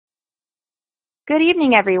Good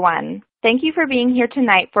evening, everyone. Thank you for being here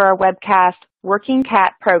tonight for our webcast, Working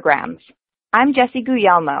Cat Programs. I'm Jessie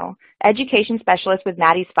Guglielmo, Education Specialist with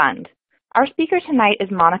Maddie's Fund. Our speaker tonight is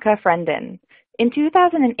Monica Frenden. In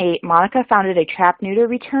 2008, Monica founded a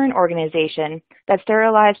trap-neuter-return organization that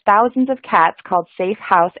sterilized thousands of cats called Safe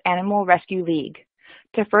House Animal Rescue League.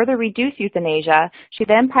 To further reduce euthanasia, she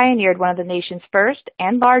then pioneered one of the nation's first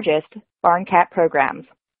and largest barn cat programs.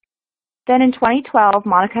 Then in 2012,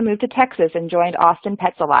 Monica moved to Texas and joined Austin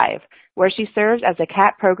Pets Alive, where she serves as a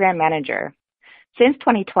cat program manager. Since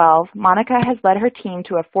 2012, Monica has led her team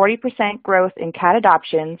to a 40% growth in cat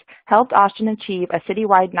adoptions, helped Austin achieve a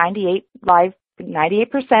citywide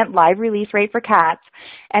 98% live release rate for cats,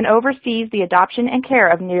 and oversees the adoption and care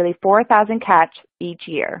of nearly 4,000 cats each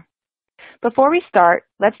year. Before we start,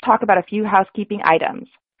 let's talk about a few housekeeping items.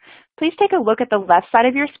 Please take a look at the left side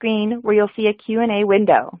of your screen where you'll see a Q&A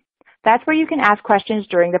window. That's where you can ask questions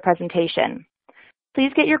during the presentation.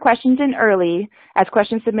 Please get your questions in early, as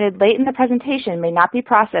questions submitted late in the presentation may not be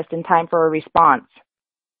processed in time for a response.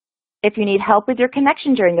 If you need help with your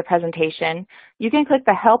connection during the presentation, you can click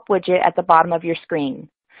the Help widget at the bottom of your screen.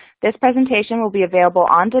 This presentation will be available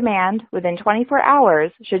on demand within 24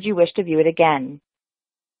 hours should you wish to view it again.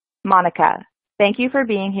 Monica, thank you for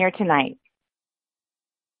being here tonight.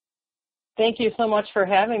 Thank you so much for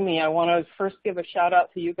having me. I want to first give a shout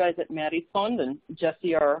out to you guys at Maddie's Fund and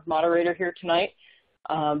Jessie, our moderator here tonight.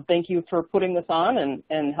 Thank you for putting this on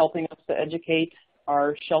and helping us to educate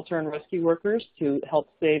our shelter and rescue workers to help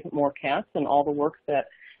save more cats and all the work that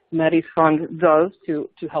Maddie's Fund does to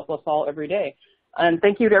help us all every day. And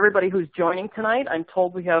thank you to everybody who's joining tonight. I'm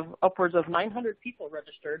told we have upwards of 900 people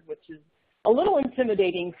registered, which is a little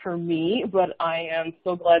intimidating for me, but I am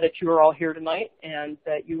so glad that you are all here tonight and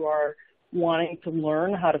that you are wanting to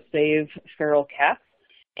learn how to save feral cats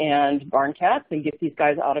and barn cats and get these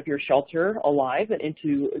guys out of your shelter alive and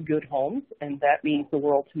into good homes, and that means the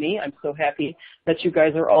world to me. I'm so happy that you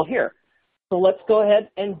guys are all here. So let's go ahead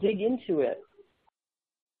and dig into it.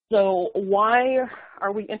 So why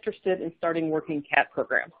are we interested in starting working cat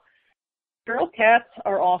programs? Feral cats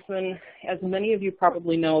are often, as many of you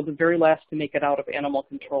probably know, the very last to make it out of animal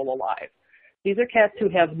control alive. These are cats who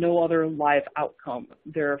have no other live outcome.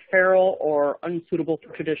 They're feral or unsuitable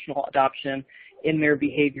for traditional adoption in their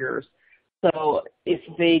behaviors. So if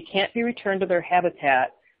they can't be returned to their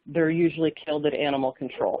habitat, they're usually killed at animal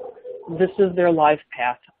control. This is their life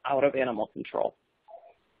path out of animal control.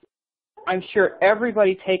 I'm sure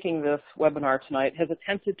everybody taking this webinar tonight has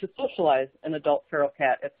attempted to socialize an adult feral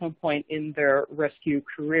cat at some point in their rescue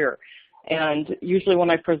career. And usually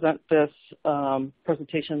when I present this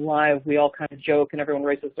presentation live, we all kind of joke and everyone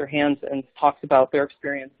raises their hands and talks about their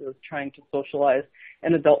experiences trying to socialize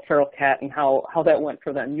an adult feral cat and how that went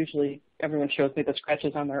for them. Usually everyone shows me the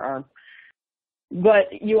scratches on their arm.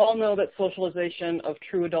 But you all know that socialization of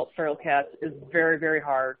true adult feral cats is very, very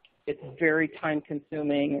hard. It's very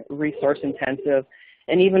time-consuming, resource-intensive,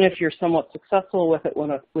 and even if you're somewhat successful with it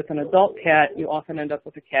with an adult cat, you often end up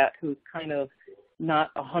with a cat who's kind of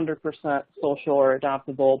not 100% social or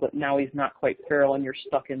adoptable, but now he's not quite feral and you're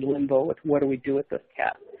stuck in limbo with what do we do with this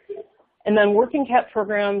cat. And then working cat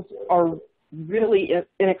programs are really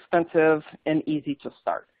inexpensive and easy to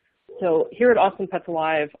start. So here at Austin Pets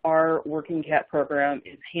Alive, our working cat program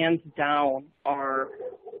is hands down our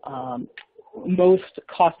most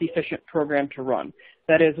cost-efficient program to run.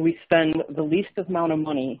 That is, we spend the least amount of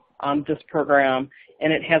money on this program,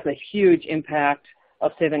 and it has a huge impact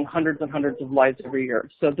of saving hundreds and hundreds of lives every year.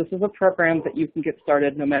 So this is a program that you can get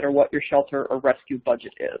started no matter what your shelter or rescue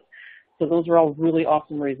budget is. So those are all really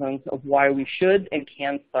awesome reasons of why we should and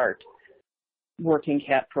can start working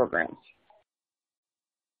cat programs.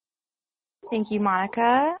 Thank you,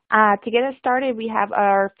 Monica. To get us started, we have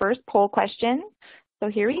our first poll question. So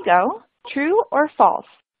here we go. True or false?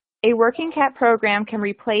 A working cat program can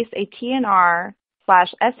replace a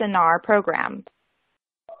TNR/SNR program.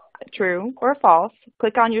 True or false?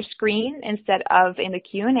 Click on your screen instead of in the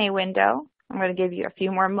Q&A window. I'm going to give you a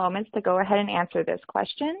few more moments to go ahead and answer this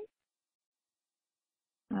question.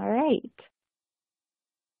 All right.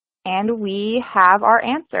 And we have our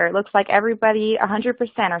answer. It looks like everybody,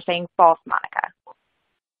 100% are saying false, Monica.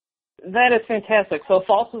 That is fantastic. So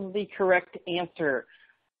false is the correct answer.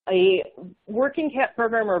 A working cat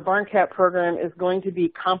program or a barn cat program is going to be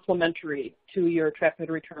complementary to your trap,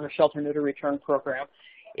 neuter, return, or shelter, neuter, return program.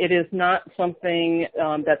 It is not something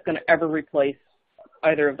that's going to ever replace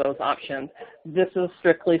either of those options. This is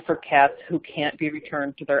strictly for cats who can't be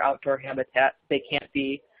returned to their outdoor habitat. They can't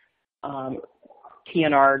be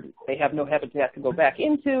TNR'd. They have no habitat to go back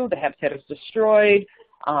into. The habitat is destroyed.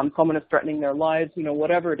 someone is threatening their lives,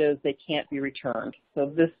 whatever it is, they can't be returned.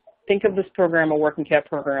 So think of this program, a working cat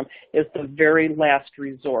program, as the very last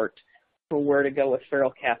resort for where to go with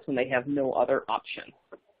feral cats when they have no other option.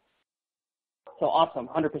 So awesome,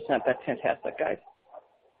 100%, that's fantastic, guys.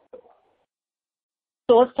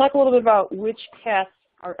 So let's talk a little bit about which cats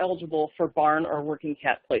are eligible for barn or working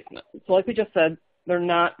cat placement. So like we just said, they're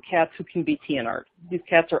not cats who can be TNR'd. These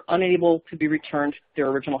cats are unable to be returned to their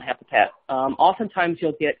original habitat. Oftentimes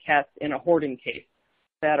you'll get cats in a hoarding case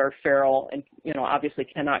that are feral and, obviously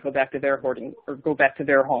cannot go back to their hoarding or go back to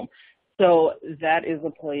their home. So that is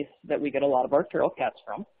a place that we get a lot of our feral cats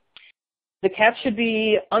from. The cats should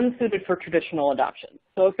be unsuited for traditional adoption.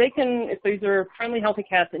 So if these are friendly, healthy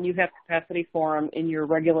cats and you have capacity for them in your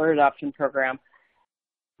regular adoption program,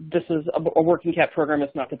 this is a working cat program.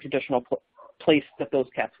 It's not the traditional place that those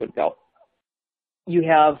cats would go. You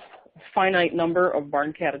have a finite number of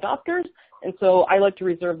barn cat adopters, and so I like to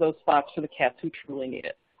reserve those spots for the cats who truly need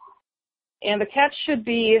it. And the cats should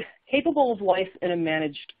be capable of life in a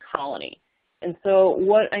managed colony. And so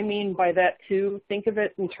what I mean by that too, think of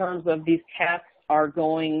it in terms of these cats are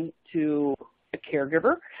going to a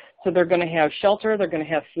caregiver. So they're going to have shelter, they're going to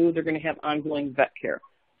have food, they're going to have ongoing vet care.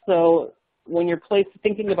 So when you're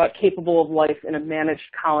thinking about capable of life in a managed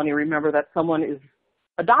colony, remember that someone is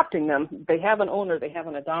adopting them. They have an owner, they have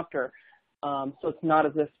an adopter. So it's not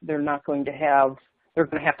as if they're going to have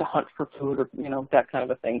to hunt for food or, that kind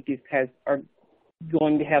of a thing. These guys are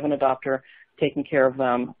going to have an adopter taking care of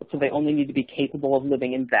them, so they only need to be capable of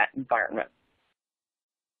living in that environment.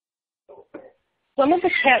 Some of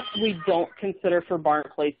the cats we don't consider for barn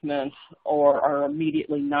placement or are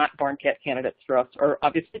immediately not barn cat candidates for us are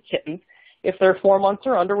obviously kittens. If they're 4 months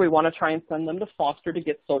or under, we want to try and send them to foster to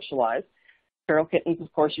get socialized. Feral kittens,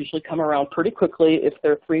 of course, usually come around pretty quickly if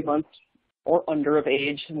they're 3 months or under of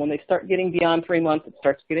age. And when they start getting beyond 3 months, it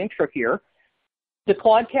starts getting trickier.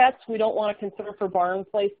 Declawed cats we don't want to consider for barn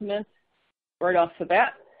placement right off the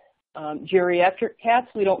bat. Geriatric cats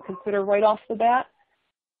we don't consider right off the bat.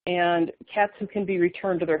 And cats who can be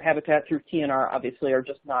returned to their habitat through TNR obviously are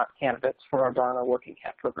just not candidates for our barn or working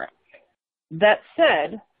cat program. That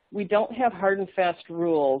said, we don't have hard and fast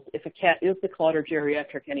rules if a cat is declawed or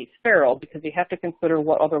geriatric and he's feral, because you have to consider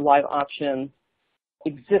what other live options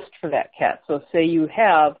exist for that cat. So say you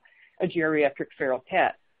have a geriatric feral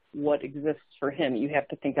cat, what exists for him? You have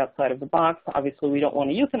to think outside of the box. Obviously, we don't want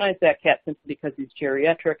to euthanize that cat simply because he's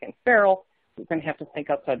geriatric and feral. We're going to have to think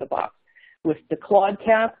outside the box. With declawed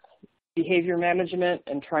cats, behavior management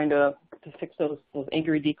and trying to fix those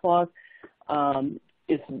angry declaws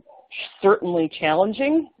is certainly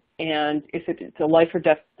challenging. And if it's a life or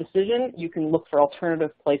death decision, you can look for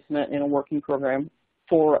alternative placement in a working program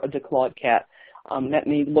for a declawed cat. That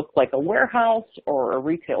may look like a warehouse or a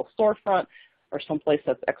retail storefront or someplace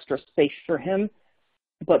that's extra safe for him.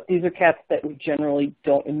 But these are cats that we generally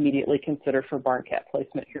don't immediately consider for barn cat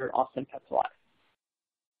placement here at Austin Pets Alive.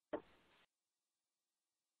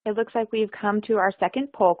 It looks like we've come to our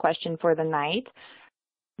second poll question for the night.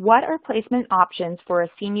 What are placement options for a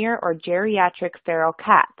senior or geriatric feral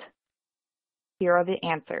cat? Here are the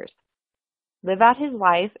answers. Live out his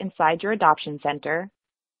life inside your adoption center,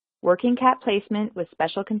 working cat placement with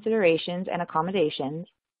special considerations and accommodations,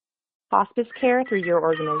 hospice care through your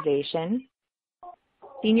organization,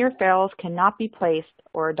 senior ferals cannot be placed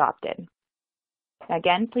or adopted.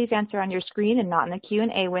 Again, please answer on your screen and not in the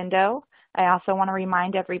Q&A window. I also want to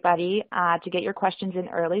remind everybody to get your questions in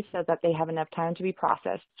early so that they have enough time to be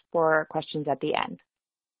processed for questions at the end.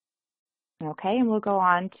 Okay, and we'll go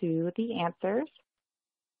on to the answers.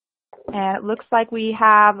 And it looks like we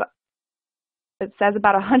have, it says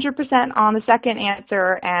about 100% on the second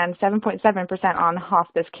answer and 7.7% on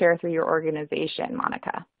hospice care through your organization,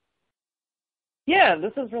 Monica. Yeah,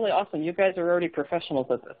 this is really awesome. You guys are already professionals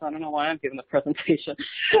at this. I don't know why I'm giving the presentation.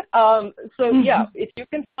 So yeah, if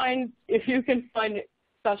you can find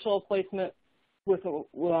special placement with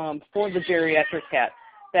for the geriatric cat,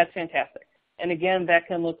 that's fantastic. And again, that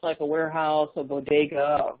can look like a warehouse, a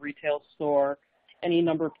bodega, a retail store, any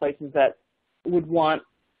number of places that would want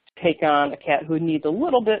to take on a cat who needs a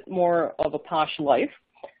little bit more of a posh life.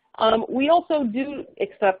 We also do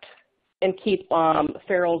accept and keep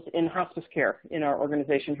ferals in hospice care in our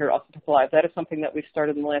organization here at Austin Pets Alive. That is something that we've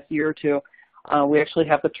started in the last year or two. We actually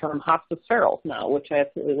have the term hospice ferals now, which I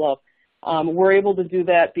absolutely love. We're able to do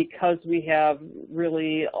that because we have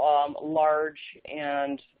really large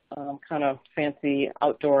and kind of fancy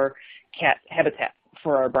outdoor cat habitat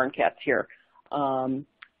for our barn cats here.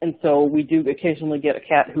 And so we do occasionally get a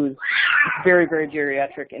cat who's very, very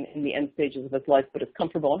geriatric and in the end stages of his life, but is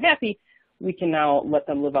comfortable and happy. we can now let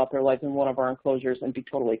them live out their lives in one of our enclosures and be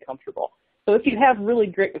totally comfortable. So if you have really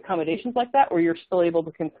great accommodations like that, where you're still able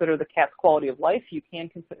to consider the cat's quality of life, you can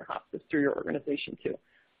consider hospice through your organization too.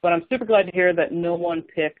 But I'm super glad to hear that no one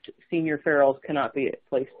picked senior ferals cannot be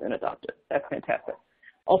placed and adopted. That's fantastic.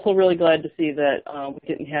 Also really glad to see that we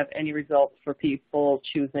didn't have any results for people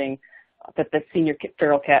choosing that the senior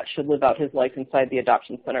feral cat should live out his life inside the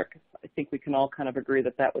adoption center, because I think we can all kind of agree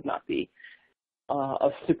that that would not be a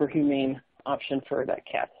super humane option for that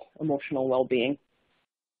cat's emotional well-being.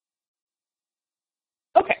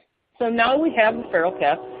 Okay, so now we have the feral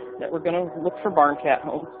cats that we're going to look for barn cat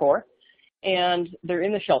homes for, and they're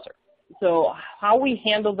in the shelter. So how we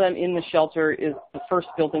handle them in the shelter is the first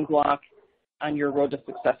building block on your road to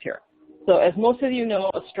success here. So as most of you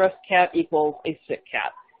know, a stressed cat equals a sick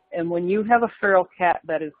cat. And when you have a feral cat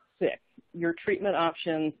that is sick, your treatment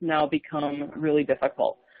options now become really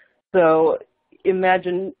difficult. So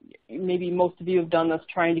imagine, maybe most of you have done this,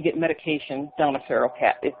 trying to get medication down a feral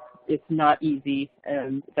cat. It's not easy,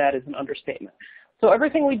 and that is an understatement. So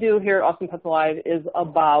everything we do here at Awesome Pets Alive is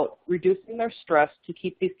about reducing their stress to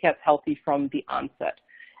keep these cats healthy from the onset.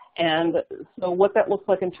 And so what that looks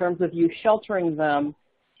like in terms of you sheltering them,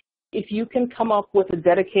 if you can come up with a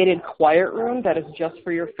dedicated quiet room that is just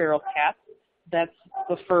for your feral cats, that's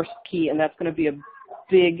the first key, and that's going to be a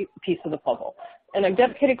big piece of the puzzle. And a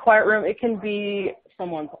dedicated quiet room, it can be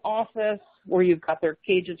someone's office where you've got their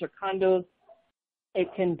cages or condos. It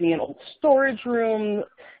can be an old storage room,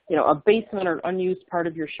 you know, a basement or unused part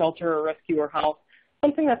of your shelter or rescue or house,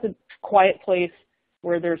 something that's a quiet place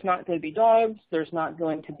where there's not going to be dogs, there's not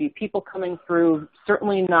going to be people coming through,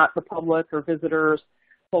 certainly not the public or visitors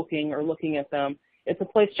poking or looking at them. It's a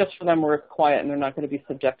place just for them where it's quiet and they're not going to be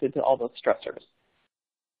subjected to all those stressors.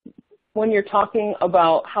 When you're talking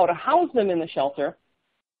about how to house them in the shelter,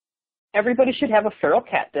 everybody should have a feral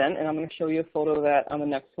cat den, and I'm going to show you a photo of that on the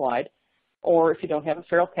next slide. Or if you don't have a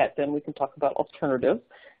feral cat den, we can talk about alternatives.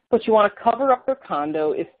 But you want to cover up their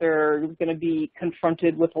condo if they're going to be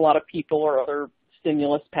confronted with a lot of people or other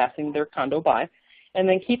stimulus passing their condo by. And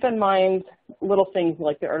then keep in mind little things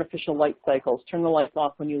like the artificial light cycles. Turn the lights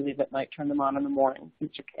off when you leave at night, turn them on in the morning. These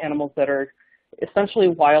are animals that are essentially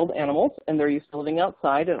wild animals, and they're used to living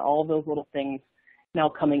outside, and all of those little things now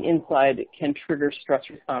coming inside can trigger stress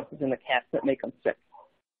responses in the cats that make them sick.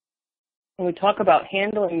 When we talk about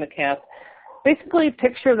handling the cats, basically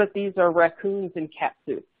picture that these are raccoons in cat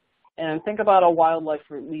suits. And think about a wildlife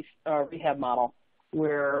rehab model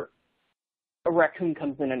where a raccoon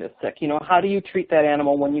comes in and is sick. You know, how do you treat that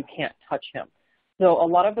animal when you can't touch him? So a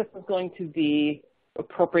lot of this is going to be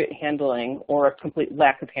appropriate handling or a complete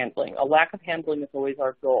lack of handling. A lack of handling is always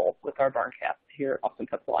our goal with our barn cats here at Awesome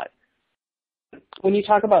Pets Alive. When you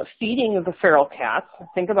talk about feeding of the feral cats,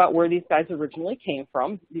 think about where these guys originally came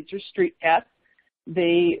from. These are street cats.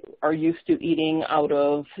 They are used to eating out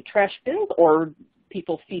of trash bins or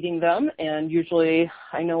people feeding them. And usually,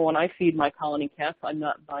 I know when I feed my colony cats, I'm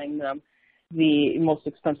not buying them the most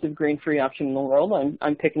expensive grain-free option in the world.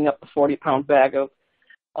 I'm picking up a 40-pound bag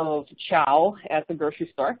of chow at the grocery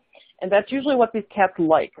store. And that's usually what these cats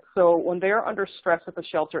like. So when they're under stress at the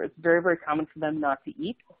shelter, it's very, very common for them not to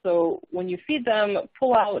eat. So when you feed them,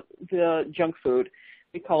 pull out the junk food.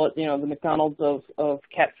 We call it, you know, the McDonald's of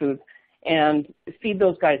cat food, and feed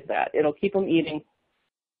those guys that. It'll keep them eating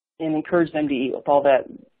and encourage them to eat with all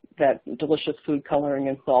that delicious food coloring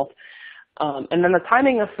and salt. And then the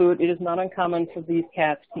timing of food, it is not uncommon for these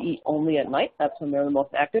cats to eat only at night. That's when they're the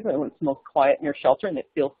most active and when it's most quiet in your shelter and it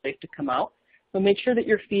feels safe to come out. So make sure that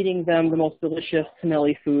you're feeding them the most delicious,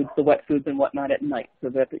 smelly foods, the wet foods and whatnot at night so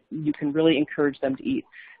that you can really encourage them to eat.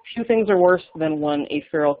 Few things are worse than when a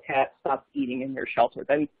feral cat stops eating in your shelter.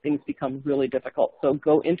 Then things become really difficult. So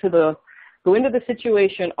go into the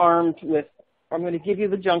situation armed with, I'm going to give you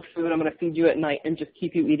the junk food, I'm going to feed you at night, and just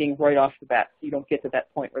keep you eating right off the bat so you don't get to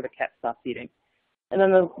that point where the cat stops eating. And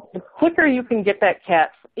then the quicker you can get that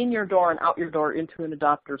cat in your door and out your door into an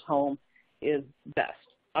adopter's home is best.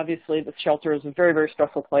 Obviously, the shelter is a very, very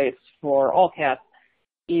stressful place for all cats,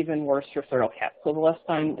 even worse for feral cats. So the less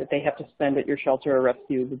time that they have to spend at your shelter or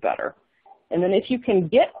rescue, the better. And then if you can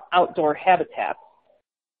get outdoor habitats,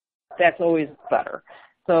 that's always better.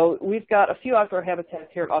 So we've got a few outdoor habitats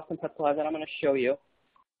here at Awesome Pets Alive that I'm going to show you.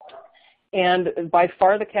 And by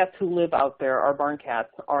far the cats who live out there, our barn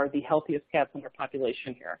cats, are the healthiest cats in our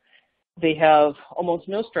population here. They have almost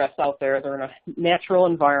no stress out there. They're in a natural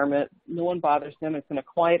environment. No one bothers them. It's in a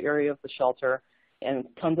quiet area of the shelter and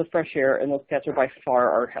tons of fresh air, and those cats are by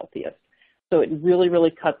far our healthiest. So it really,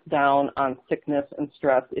 really cuts down on sickness and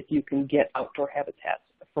stress if you can get outdoor habitats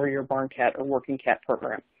for your barn cat or working cat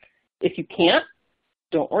program. If you can't,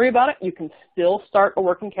 don't worry about it. You can still start a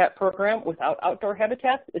working cat program without outdoor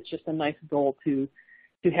habitats. It's just a nice goal to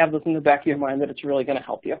have this in the back of your mind that it's really going to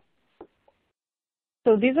help you.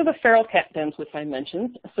 So these are the feral cat dens, which I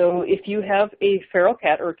mentioned. So if you have a feral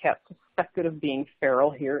cat or a cat suspected of being feral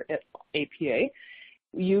here at APA,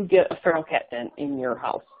 you get a feral cat den in your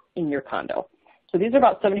house, in your condo. So these are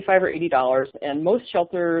about $75 or $80, and most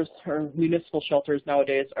shelters or municipal shelters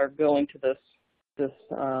nowadays are going to this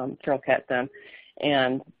feral cat den,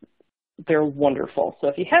 and they're wonderful. So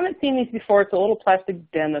if you haven't seen these before, it's a little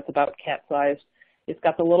plastic den that's about cat-sized. It's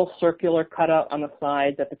got the little circular cutout on the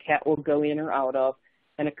side that the cat will go in or out of,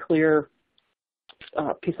 and a clear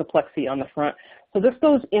piece of plexi on the front. So this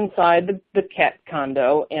goes inside the cat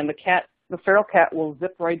condo, and the feral cat will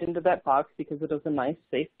zip right into that box because it is a nice,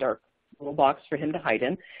 safe, dark little box for him to hide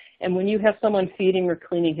in. And when you have someone feeding or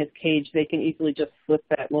cleaning his cage, they can easily just flip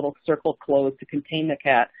that little circle closed to contain the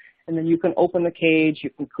cat. And then you can open the cage,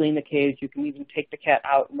 you can clean the cage, you can even take the cat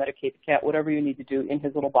out and medicate the cat, whatever you need to do in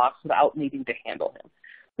his little box without needing to handle him.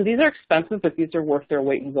 So these are expensive, but these are worth their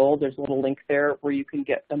weight in gold. There's a little link there where you can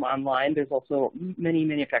get them online. There's also many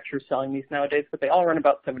manufacturers selling these nowadays, but they all run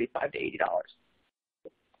about $75 to $80.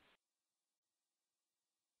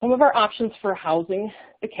 Some of our options for housing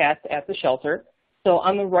the cats at the shelter. So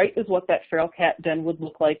on the right is what that feral cat den would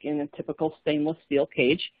look like in a typical stainless steel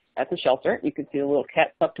cage at the shelter. You can see a little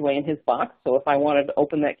cat tucked away in his box. So if I wanted to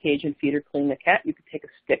open that cage and feed or clean the cat, you could take a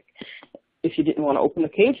stick if you didn't want to open the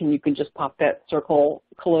cage, and you can just pop that circle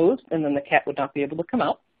closed, and then the cat would not be able to come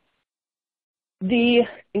out. The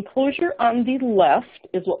enclosure on the left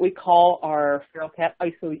is what we call our feral cat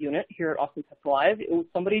ISO unit here at Austin Pets Alive.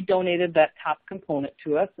 Somebody donated that top component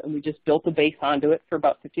to us, and we just built a base onto it for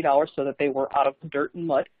about $50 so that they were out of the dirt and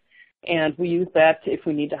mud. And we use that if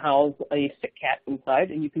we need to house a sick cat inside,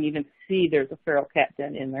 and you can even see there's a feral cat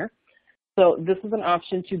den in there. So this is an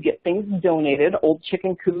option to get things donated. Old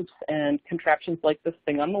chicken coops and contraptions like this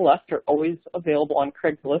thing on the left are always available on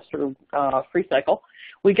Craigslist or FreeCycle.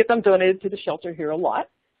 We get them donated to the shelter here a lot,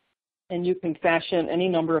 and you can fashion any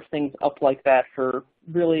number of things up like that for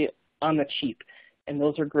really on the cheap. And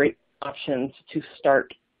those are great options to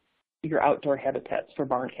start your outdoor habitats for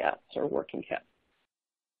barn cats or working cats.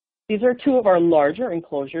 These are two of our larger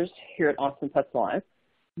enclosures here at Austin Pets Alive.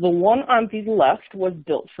 The one on the left was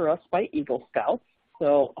built for us by Eagle Scouts.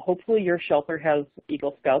 So hopefully your shelter has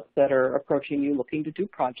Eagle Scouts that are approaching you looking to do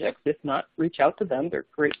projects. If not, reach out to them. They're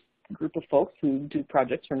a great group of folks who do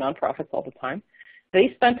projects for nonprofits all the time.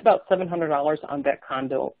 They spent about $700 on that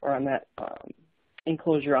condo or on that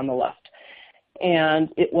enclosure on the left. And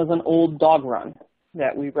it was an old dog run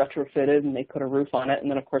that we retrofitted, and they put a roof on it. And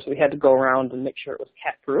then, of course, we had to go around and make sure it was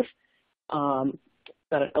cat-proof.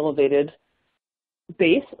 Got an elevated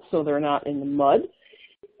base so they're not in the mud.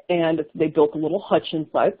 And they built a little hutch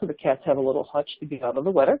inside so the cats have a little hutch to get out of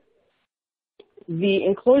the weather. The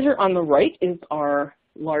enclosure on the right is our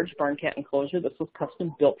large barn cat enclosure. This was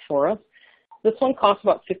custom built for us. This one costs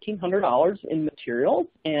about $1,500 in materials,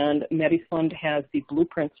 and Maddie's Fund has the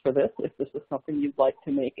blueprints for this if this is something you'd like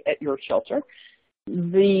to make at your shelter.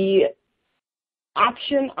 The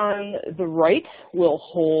option on the right will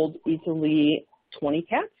hold easily 20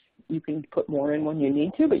 cats. You can put more in when you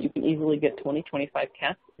need to, but you can easily get 20, 25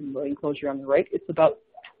 cats in the enclosure on the right. It's about,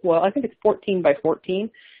 well, I think it's 14 by 14,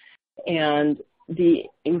 and the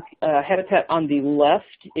habitat on the left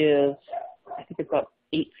is, I think it's about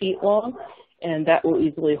 8 feet long, and that will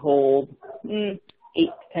easily hold 8 to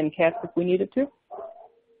 10 cats if we needed to.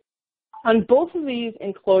 On both of these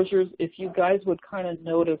enclosures, if you guys would kind of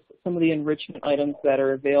notice some of the enrichment items that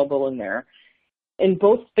are available in there, in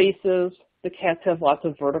both spaces, the cats have lots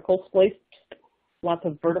of vertical space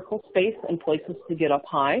and places to get up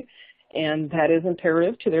high, and that is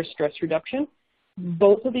imperative to their stress reduction.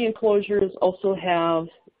 Both of the enclosures also have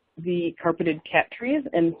the carpeted cat trees,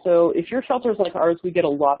 and so if your shelter is like ours, we get a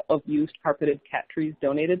lot of used carpeted cat trees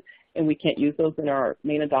donated, and we can't use those in our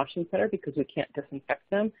main adoption center because we can't disinfect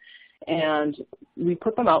them, and we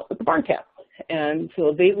put them out with the barn cats. And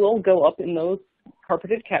so they will go up in those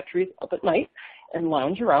carpeted cat trees up at night and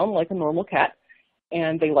lounge around like a normal cat,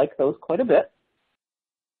 and they like those quite a bit.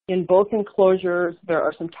 In both enclosures, there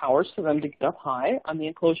are some towers for them to get up high. On the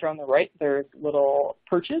enclosure on the right, there's little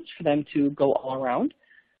perches for them to go all around.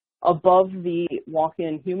 Above the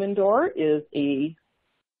walk-in human door is a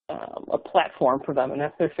platform for them, and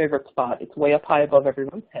that's their favorite spot. It's way up high above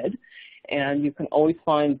everyone's head, and you can always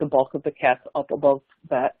find the bulk of the cats up above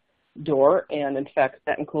that door. And in fact,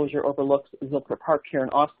 that enclosure overlooks Zilker Park here in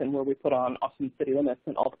Austin, where we put on Austin City Limits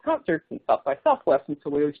and all the concerts in South by Southwest. And so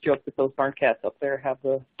we always joke that those barn cats up there have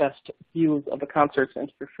the best views of the concerts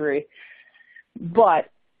and for free. But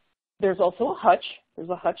there's also a hutch. There's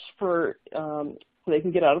a hutch for so they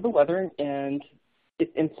can get out of the weather, and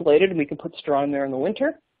it's insulated, and we can put straw in there in the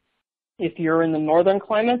winter. If you're in the northern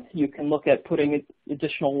climates, you can look at putting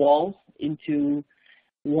additional walls into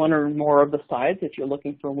one or more of the sides if you're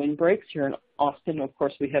looking for windbreaks. Here in Austin, of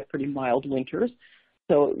course, we have pretty mild winters,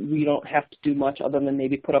 so we don't have to do much other than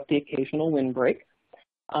maybe put up the occasional windbreak.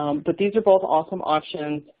 But these are both awesome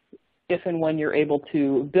options if and when you're able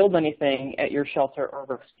to build anything at your shelter or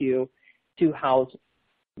rescue to house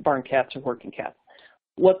barn cats or working cats.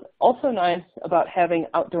 What's also nice about having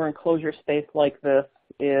outdoor enclosure space like this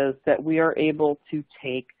is that we are able to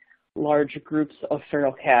take large groups of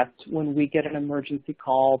feral cats when we get an emergency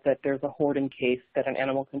call that there's a hoarding case that an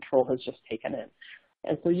animal control has just taken in.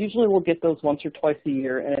 And so usually we'll get those once or twice a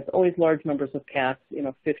year, and it's always large numbers of cats,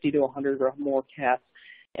 50 to 100 or more cats.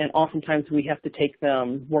 And oftentimes we have to take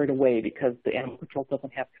them right away because the animal control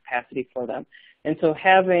doesn't have capacity for them. And so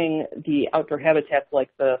having the outdoor habitats like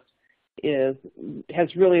this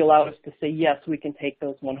has really allowed us to say, yes, we can take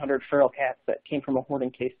those 100 feral cats that came from a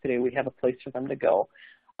hoarding case today. We have a place for them to go.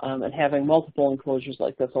 And having multiple enclosures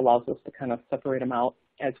like this allows us to kind of separate them out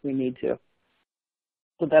as we need to.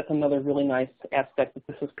 So that's another really nice aspect that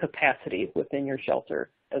this is capacity within your shelter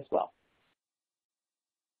as well.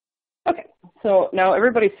 Okay, so now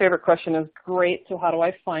everybody's favorite question is, great, so how do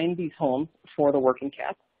I find these homes for the working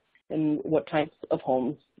cats? And what types of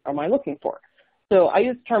homes am I looking for? So I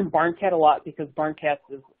use the term barn cat a lot because barn cats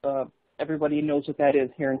is, everybody knows what that is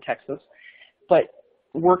here in Texas. But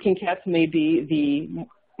working cats may be the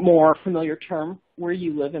more familiar term where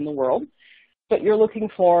you live in the world. But you're looking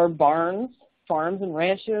for barns, farms and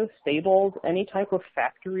ranches, stables, any type of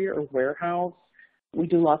factory or warehouse. We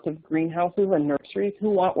do lots of greenhouses and nurseries who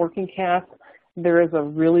want working cats. There is a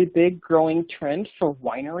really big growing trend for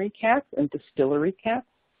winery cats and distillery cats.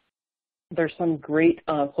 There's some great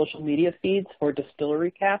social media feeds for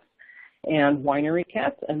distillery cats and winery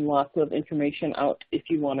cats, and lots of information out if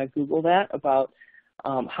you want to Google that about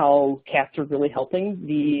how cats are really helping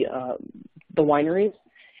the wineries.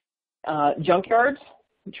 Junkyards,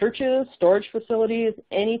 churches, storage facilities,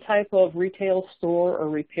 any type of retail store or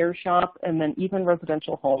repair shop, and then even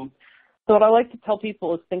residential homes. So what I like to tell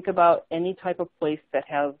people is think about any type of place that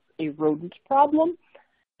has a rodent problem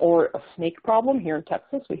or a snake problem. Here in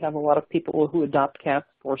Texas, we have a lot of people who adopt cats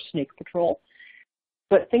for snake patrol.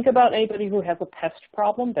 But think about anybody who has a pest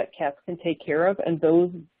problem that cats can take care of, and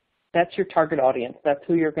that's your target audience. That's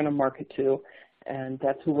who you're going to market to, and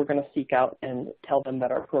that's who we're going to seek out and tell them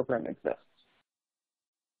that our program exists.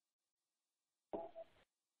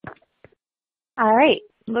 All right,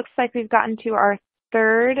 looks like we've gotten to our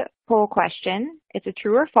third poll question. It's a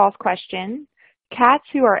true or false question. Cats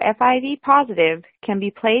who are FIV positive can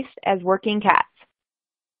be placed as working cats.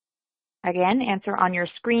 Again, answer on your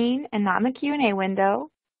screen and not in the Q&A window.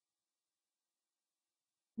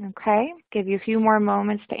 Okay, give you a few more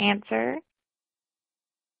moments to answer.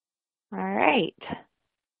 All right.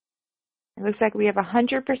 It looks like we have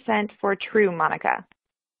 100% for true, Monica.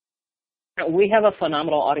 We have a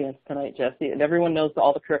phenomenal audience tonight, Jesse, and everyone knows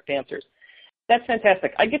all the correct answers. That's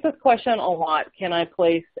fantastic. I get this question a lot. Can I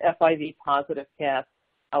place FIV positive cats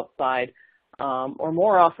outside? Or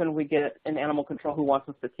more often we get an animal control who wants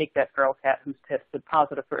us to take that feral cat who's tested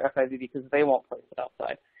positive for FIV because they won't place it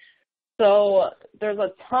outside. So there's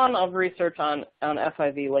a ton of research on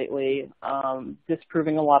FIV lately,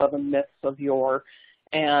 disproving a lot of the myths of yore.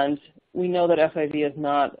 And we know that FIV is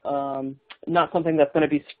not something that's going to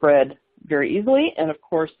be spread very easily. And of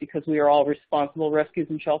course, because we are all responsible rescues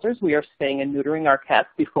and shelters, we are spaying and neutering our cats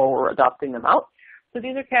before we're adopting them out. So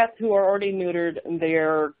these are cats who are already neutered, and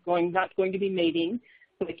they're not going to be mating,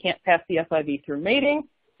 so they can't pass the FIV through mating.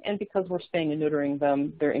 And because we're spaying and neutering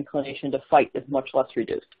them, their inclination to fight is much less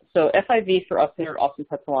reduced. So FIV for us here at Austin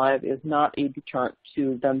Pets Alive is not a deterrent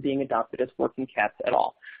to them being adopted as working cats at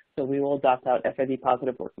all. So we will adopt out FIV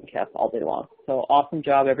positive working cats all day long. So awesome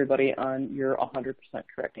job, everybody, on your 100%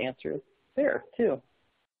 correct answers there, too.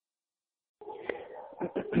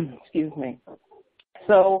 Excuse me.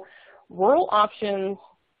 So rural options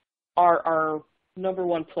are our number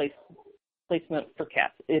one placement for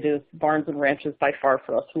cats. It is barns and ranches by far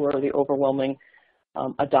for us, who are the overwhelming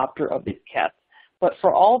adopter of these cats. But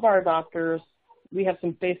for all of our adopters, we have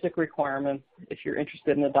some basic requirements if you're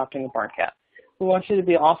interested in adopting a barn cat. We want you to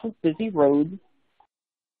be off of busy roads,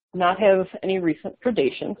 not have any recent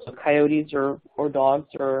predation, so coyotes or dogs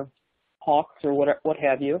or hawks or what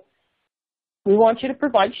have you. We want you to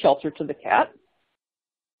provide shelter to the cat,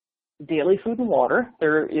 daily food and water.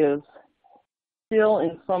 There is still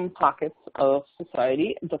in some pockets of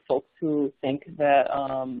society the folks who think that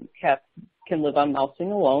cats can live on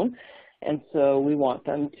mousing alone. And so we want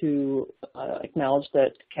them to acknowledge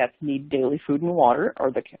that cats need daily food and water,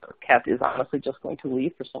 or the cat is honestly just going to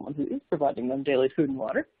leave for someone who is providing them daily food and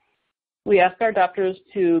water. We ask our adopters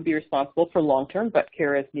to be responsible for long-term vet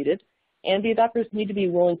care as needed, and the adopters need to be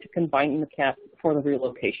willing to confine the cat for the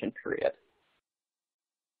relocation period.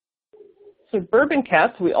 Suburban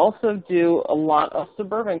cats, we also do a lot of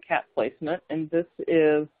suburban cat placement, and this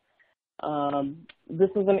is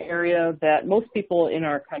an area that most people in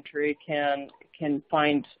our country can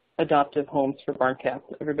find adoptive homes for barn cats.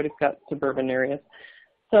 Everybody's got suburban areas.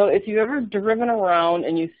 So if you've ever driven around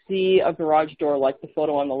and you see a garage door like the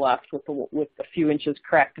photo on the left with a few inches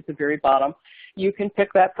cracked at the very bottom, you can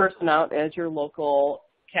pick that person out as your local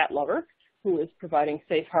cat lover who is providing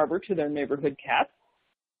safe harbor to their neighborhood cats.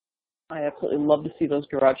 I absolutely love to see those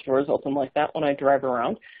garage doors open like that when I drive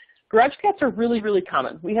around. Garage cats are really, really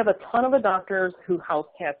common. We have a ton of adopters who house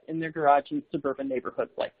cats in their garage in suburban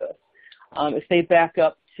neighborhoods like this. If they back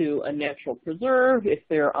up to a natural preserve, if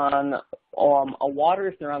they're on a water,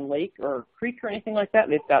 if they're on lake or creek or anything like that,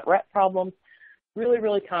 they've got rat problems. Really,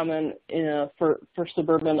 really common for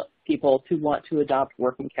suburban people to want to adopt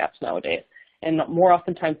working cats nowadays. And more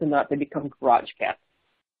oftentimes than not, they become garage cats.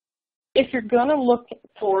 If you're going to look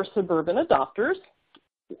for suburban adopters,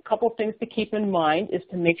 a couple of things to keep in mind is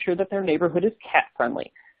to make sure that their neighborhood is cat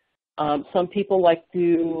friendly. Some people like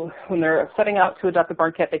to, when they're setting out to adopt a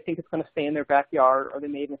barn cat, they think it's going to stay in their backyard, or they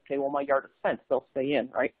may even say, well, my yard is fenced, they'll stay in,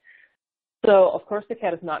 right? So, of course, the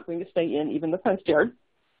cat is not going to stay in even the fenced yard.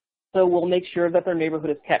 So we'll make sure that their neighborhood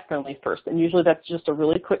is cat friendly first. And usually that's just a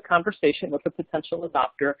really quick conversation with a potential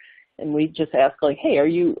adopter. And we just ask, like, hey, are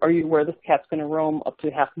you aware this cat's going to roam up to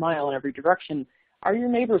a half mile in every direction? Are your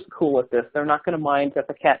neighbors cool with this? They're not going to mind that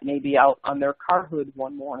the cat may be out on their car hood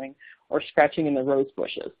one morning or scratching in the rose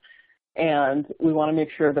bushes. And we want to make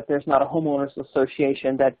sure that there's not a homeowners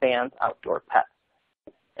association that bans outdoor pets.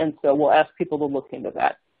 And so we'll ask people to look into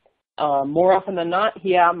that. More often than not,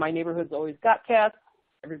 yeah, my neighborhood's always got cats.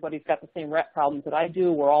 Everybody's got the same rat problems that I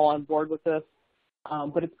do. We're all on board with this.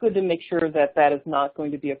 But it's good to make sure that that is not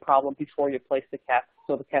going to be a problem before you place the cats,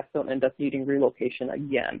 so the cats don't end up needing relocation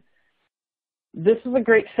again. This is a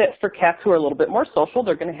great fit for cats who are a little bit more social.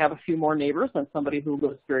 They're going to have a few more neighbors than somebody who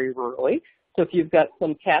lives very rurally. So if you've got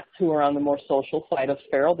some cats who are on the more social side of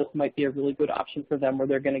feral, this might be a really good option for them where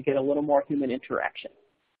they're going to get a little more human interaction.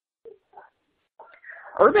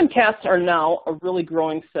 Urban cats are now a really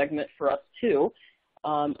growing segment for us too.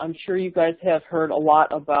 I'm sure you guys have heard a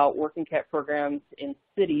lot about working cat programs in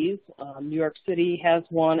cities. New York City has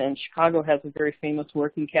one, and Chicago has a very famous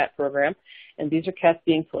working cat program. And these are cats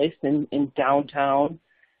being placed in downtown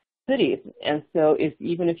cities. And so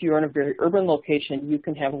even if you're in a very urban location, you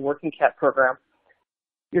can have a working cat program.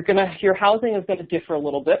 Your housing is going to differ a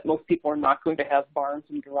little bit. Most people are not going to have barns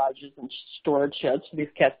and garages and storage sheds for these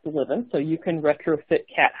cats to live in. So you can retrofit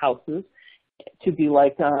cat houses to be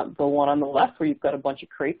like the one on the left, where you've got a bunch of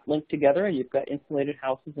crates linked together and you've got insulated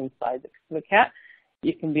houses inside the cat.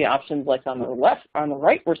 You can be options like on the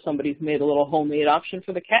right, where somebody's made a little homemade option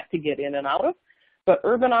for the cat to get in and out of. But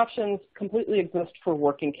urban options completely exist for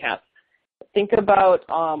working cats. Think about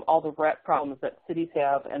all the rat problems that cities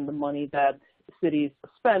have and the money that cities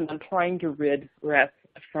spend on trying to rid rats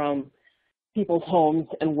from people's homes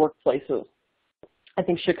and workplaces. I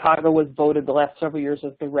think Chicago was voted the last several years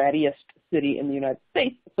as the rattiest city in the United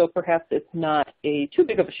States, so perhaps it's not too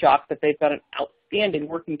big of a shock that they've got an outstanding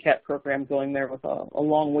working cat program going there with a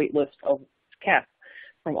long wait list of cats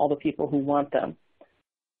from all the people who want them.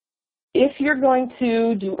 If you're going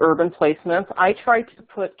to do urban placements, I try to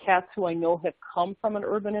put cats who I know have come from an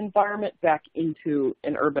urban environment back into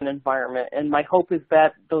an urban environment, and my hope is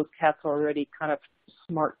that those cats are already kind of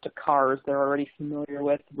smart to cars. They're already familiar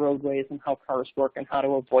with roadways and how cars work and how to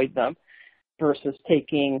avoid them, versus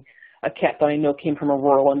taking a cat that I know came from a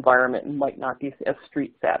rural environment and might not be as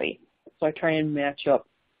street savvy. So I try and match up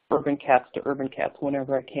urban cats to urban cats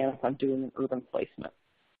whenever I can if I'm doing an urban placement.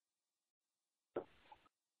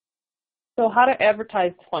 So how to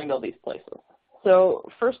advertise to find all these places. So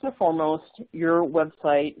first and foremost, your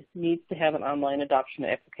website needs to have an online adoption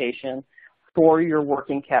application for your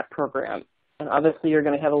working cat program. And obviously you're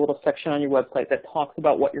going to have a little section on your website that talks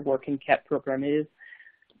about what your working cat program is,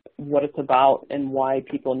 what it's about, and why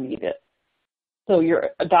people need it. So your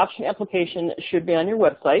adoption application should be on your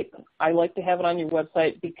website. I like to have it on your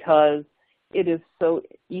website because it is so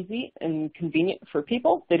easy and convenient for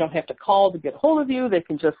people. They don't have to call to get a hold of you. They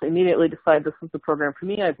can just immediately decide this is the program for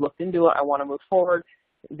me. I've looked into it. I want to move forward.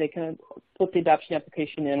 They can put the adoption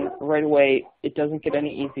application in right away. It doesn't get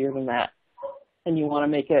any easier than that. and you want to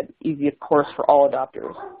make it easy, of course, for all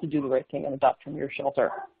adopters to do the right thing and adopt from your shelter.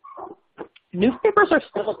 Newspapers are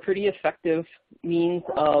still a pretty effective means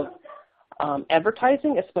of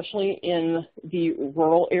advertising, especially in the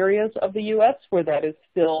rural areas of the U.S., where that is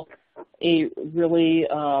still a really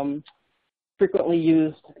frequently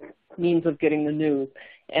used means of getting the news.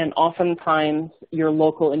 And oftentimes, your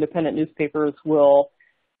local independent newspapers will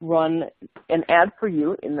run an ad for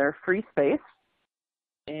you in their free space.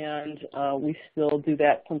 And we still do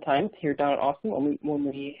that sometimes here down at Austin when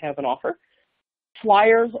we have an offer.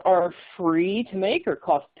 Flyers are free to make or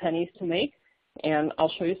cost pennies to make. And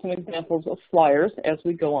I'll show you some examples of flyers as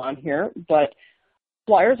we go on here. But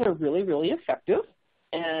flyers are really, really effective.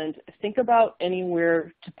 And think about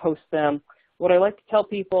anywhere to post them. What I like to tell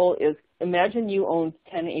people is imagine you own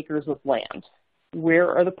 10 acres of land.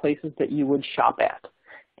 Where are the places that you would shop at?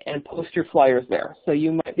 And post your flyers there. So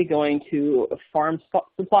you might be going to farm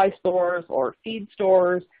supply stores or feed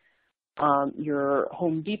stores, your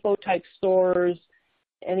Home Depot type stores,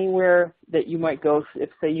 anywhere that you might go. If,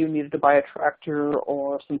 say, you needed to buy a tractor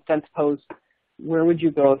or some fence posts, where would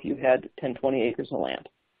you go if you had 10, 20 acres of land?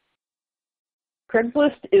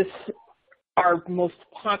 Craigslist is our most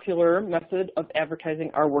popular method of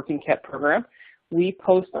advertising our Working Cat program. We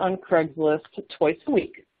post on Craigslist twice a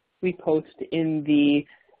week. We post in the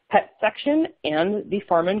pet section and the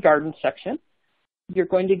farm and garden section. You're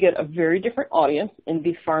going to get a very different audience in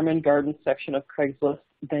the farm and garden section of Craigslist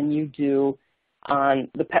than you do on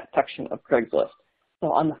the pet section of Craigslist.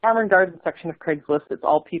 So on the farm and garden section of Craigslist, it's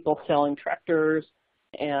all people selling tractors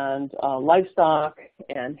and livestock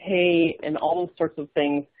and hay and all those sorts of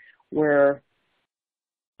things where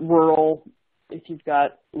rural, if you've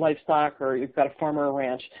got livestock or you've got a farm or a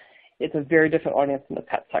ranch, it's a very different audience in the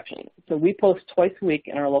pet section. So we post twice a week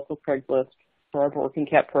in our local Craigslist for our Working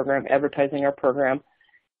Cat program, advertising our program,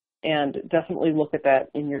 and definitely look at that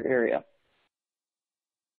in your area.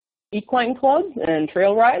 Equine clubs and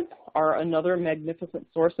trail rides are another magnificent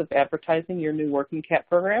source of advertising your new Working Cat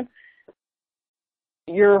program.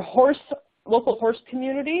 Your local horse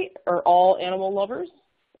community are all animal lovers,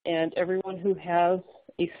 and everyone who has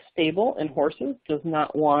a stable and horses does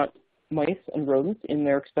not want mice and rodents in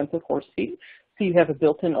their expensive horse feed. So you have a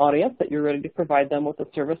built-in audience that you're ready to provide them with a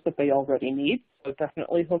service that they already need. So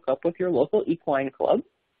definitely hook up with your local equine club.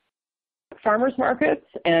 Farmers markets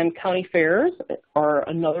and county fairs are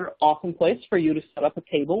another awesome place for you to set up a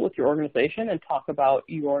table with your organization and talk about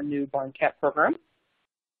your new barn cat program.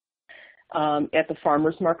 At the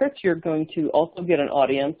farmers markets, you're going to also get an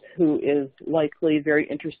audience who is likely very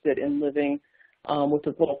interested in living with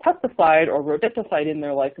as little pesticide or rodenticide in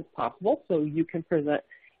their life as possible. So you can present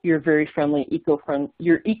your very friendly,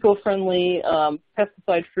 eco-friendly,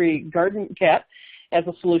 pesticide-free garden cat as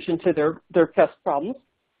a solution to their pest problems.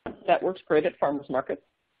 That works great at farmers markets.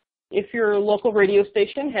 If your local radio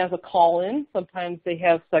station has a call-in, sometimes they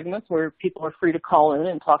have segments where people are free to call in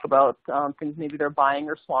and talk about things maybe they're buying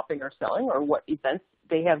or swapping or selling or what events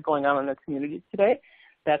they have going on in their communities today.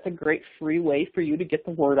 That's a great free way for you to get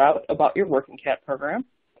the word out about your Working Cat program.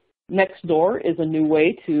 Nextdoor is a new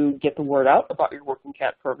way to get the word out about your Working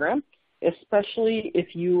Cat program, especially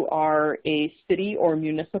if you are a city or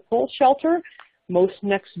municipal shelter. Most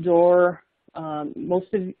of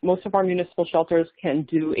our municipal shelters can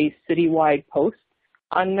do a citywide post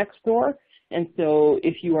on Nextdoor. And so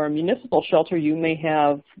if you are a municipal shelter, you may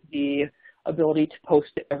have the ability to post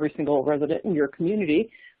to every single resident in your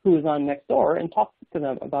community who is on Nextdoor and talk to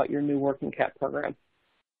them about your new Working Cat program.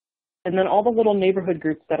 And then all the little neighborhood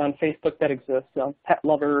groups that on Facebook that exist, pet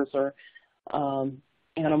lovers or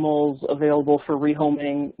animals available for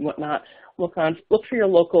rehoming, whatnot, look for your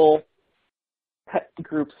local pet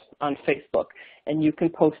groups on Facebook, and you can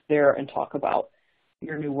post there and talk about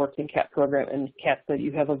your new Working Cat program and cats that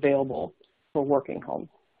you have available for working homes.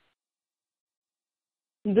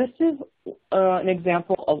 This is an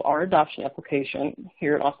example of our adoption application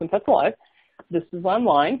here at Austin Pets Alive. This is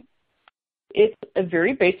online. It's a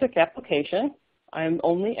very basic application. I'm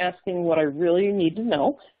only asking what I really need to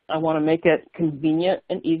know. I want to make it convenient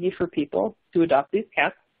and easy for people to adopt these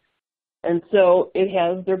cats. And so it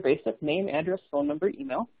has their basic name, address, phone number,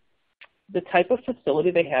 email, the type of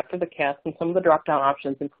facility they have for the cats, and some of the drop-down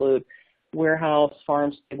options include warehouse,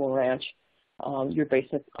 farm, stable, ranch, your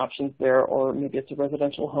basic options there, or maybe it's a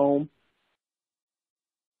residential home.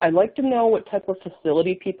 I'd like to know what type of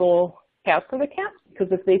facility people have for the cats,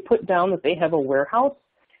 because if they put down that they have a warehouse,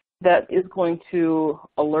 that is going to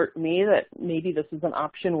alert me that maybe this is an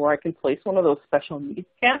option where I can place one of those special needs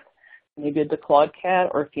cats, maybe a declawed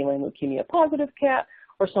cat or a feline leukemia positive cat,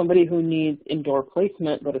 or somebody who needs indoor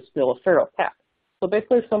placement but is still a feral cat. So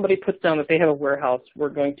basically, if somebody puts down that they have a warehouse, we're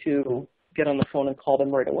going to get on the phone and call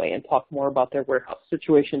them right away and talk more about their warehouse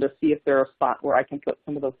situation to see if they're a spot where I can put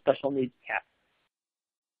some of those special needs cats.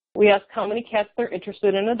 We ask how many cats they're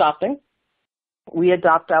interested in adopting. We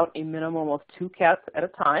adopt out a minimum of 2 cats at a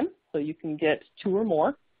time, so you can get 2 or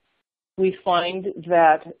more. We find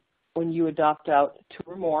that when you adopt out 2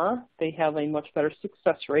 or more, they have a much better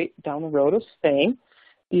success rate down the road of staying.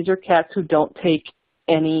 These are cats who don't take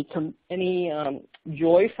any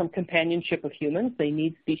joy from companionship of humans. They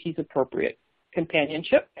need species-appropriate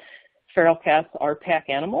companionship. Feral cats are pack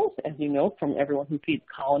animals, as you know from everyone who feeds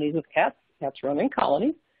colonies of cats. Cats run in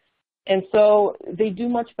colonies. And so they do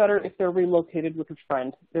much better if they're relocated with a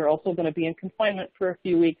friend. They're also going to be in confinement for a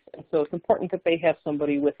few weeks, and so it's important that they have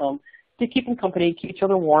somebody with them to keep them company, keep each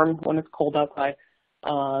other warm when it's cold outside,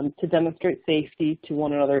 to demonstrate safety to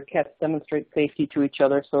one another. Cats demonstrate safety to each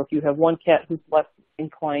other. So if you have one cat who's less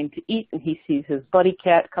inclined to eat and he sees his buddy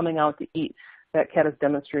cat coming out to eat, that cat is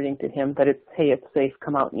demonstrating to him that it's, hey, it's safe,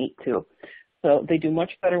 come out and eat too. So they do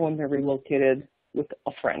much better when they're relocated with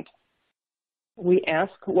a friend. We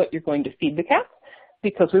ask what you're going to feed the cats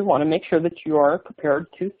because we want to make sure that you are prepared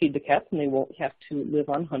to feed the cats and they won't have to live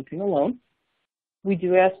on hunting alone. We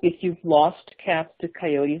do ask if you've lost cats to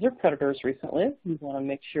coyotes or predators recently. We want to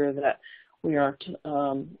make sure that we aren't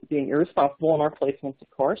being irresponsible in our placements, of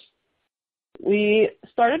course. We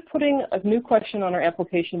started putting a new question on our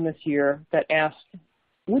application this year that asked,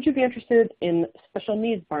 would you be interested in special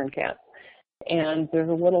needs barn cats? And there's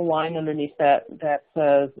a little line underneath that that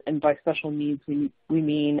says, and by special needs we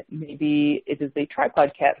mean maybe it is a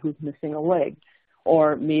tripod cat who's missing a leg,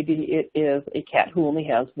 or maybe it is a cat who only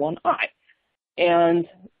has one eye. And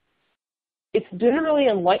it's been really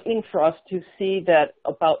enlightening for us to see that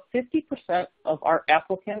about 50% of our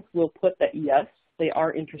applicants will put that yes, they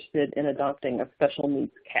are interested in adopting a special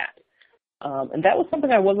needs cat. And that was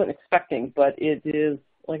something I wasn't expecting, but it is,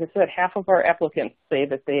 like I said, half of our applicants say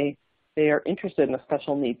that they are interested in a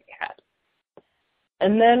special needs cat.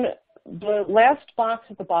 And then the last box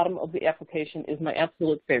at the bottom of the application is my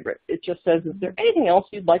absolute favorite. It just says, is there anything else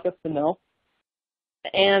you'd like us to know?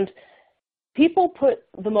 And people put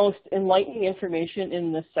the most enlightening information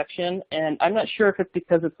in this section, and I'm not sure if it's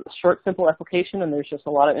because it's a short, simple application and there's just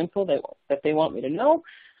a lot of info that they want me to know,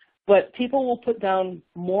 but people will put down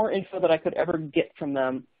more info that I could ever get from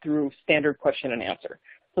them through standard question and answer.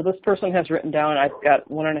 So this person has written down, I've got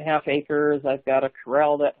 1.5 acres, I've got a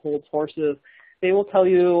corral that holds horses. They will tell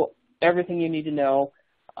you everything you need to know,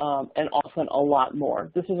 and often a lot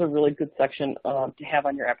more. This is a really good section to have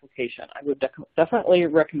on your application. I would definitely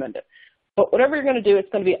recommend it. But whatever you're going to do, it's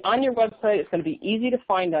going to be on your website. It's going to be easy to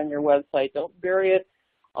find on your website. Don't bury it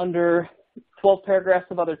under 12 paragraphs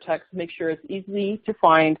of other text. Make sure it's easy to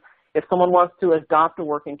find. If someone wants to adopt a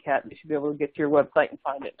working cat, they should be able to get to your website and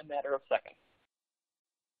find it in a matter of seconds.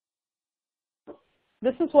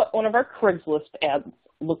 This is what one of our Craigslist ads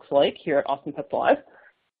looks like here at Awesome Pets Alive.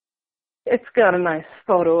 It's got a nice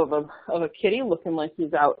photo of a kitty looking like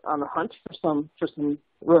he's out on the hunt for some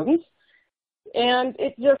rodents. And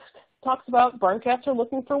it just talks about barn cats are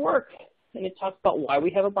looking for work. And it talks about why we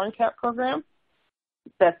have a barn cat program,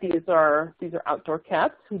 that these are outdoor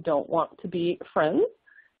cats who don't want to be friends.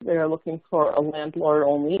 They're looking for a landlord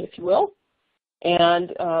only, if you will.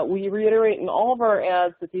 And we reiterate in all of our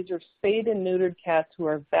ads that these are spayed and neutered cats who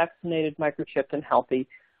are vaccinated, microchipped, and healthy.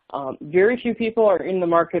 Very few people are in the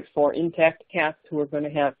market for intact cats who are going to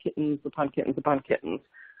have kittens upon kittens upon kittens.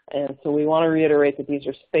 And so we want to reiterate that these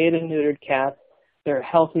are spayed and neutered cats. They're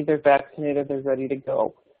healthy, they're vaccinated, they're ready to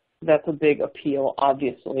go. That's a big appeal,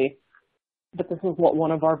 obviously. But this is what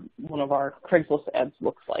one of our Craigslist ads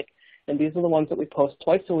looks like. And these are the ones that we post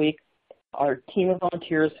twice a week. Our team of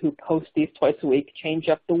volunteers who post these twice a week change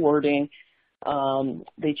up the wording.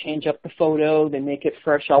 They change up the photo. They make it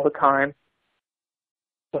fresh all the time.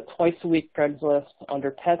 But twice a week Craigslist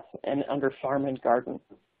under pets and under farm and garden.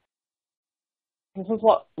 This is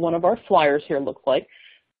what one of our flyers here looks like.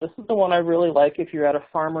 This is the one I really like if you're at a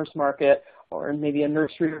farmer's market or maybe a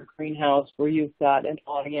nursery or greenhouse where you've got an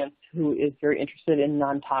audience who is very interested in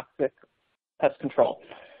non-toxic pest control.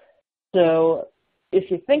 So if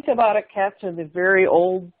you think about it, cats are the very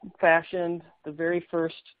old-fashioned, the very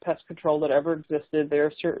first pest control that ever existed.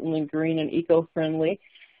 They're certainly green and eco-friendly.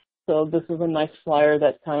 So this is a nice flyer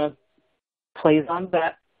that kind of plays on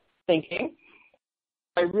that thinking.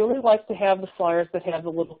 I really like to have the flyers that have the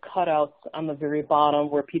little cutouts on the very bottom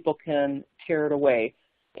where people can tear it away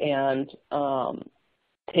and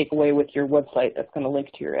take away with your website that's going to link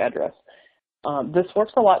to your address. This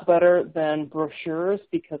works a lot better than brochures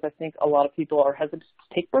because I think a lot of people are hesitant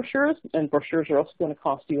to take brochures, and brochures are also going to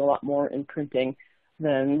cost you a lot more in printing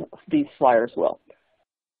than these flyers will.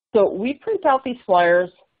 So we print out these flyers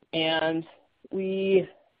and we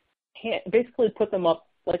basically put them up,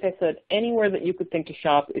 like I said, anywhere that you could think to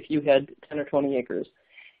shop if you had 10 or 20 acres.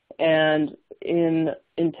 And in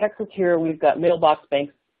Texas here, we've got mailbox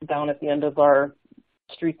banks down at the end of our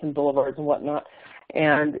streets and boulevards and whatnot.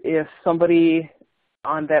 And if somebody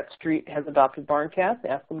on that street has adopted barn cats,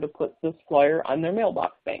 ask them to put this flyer on their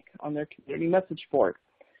mailbox bank, on their community message board.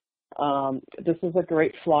 This is a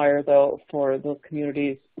great flyer, though, for those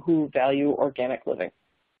communities who value organic living.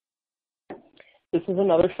 This is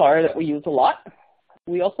another flyer that we use a lot.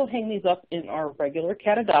 We also hang these up in our regular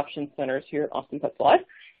cat adoption centers here at Austin Pets Live,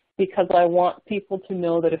 because I want people to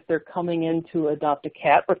know that if they're coming in to adopt a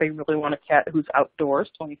cat, but they really want a cat who's outdoors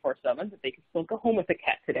 24/7, that they can still go home with the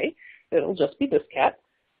cat today. It'll just be this cat.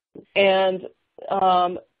 And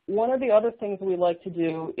one of the other things we like to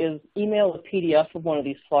do is email a PDF of one of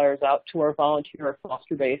these flyers out to our volunteer or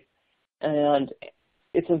foster base. And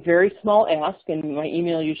it's a very small ask, and my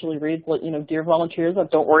email usually reads, dear volunteers,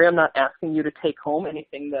 don't worry, I'm not asking you to take home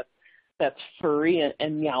anything that's furry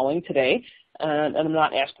and meowing today. And I'm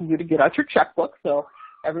not asking you to get out your checkbook, so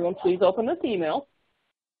everyone please open this email.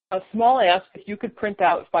 A small ask, if you could print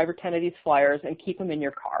out 5 or 10 of these flyers and keep them in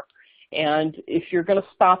your car. And if you're going to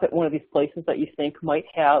stop at one of these places that you think might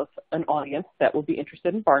have an audience that will be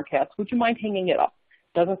interested in barn cats, would you mind hanging it up?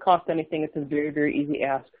 It doesn't cost anything. It's a very, very easy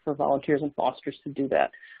ask for volunteers and fosters to do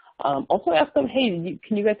that. Also ask them, hey,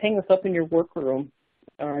 can you guys hang this up in your workroom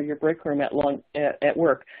or your break room at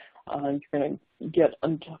work? You're going to get a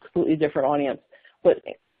completely different audience. But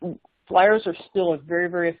flyers are still a very,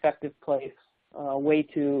 very effective way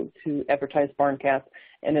to advertise barn cats,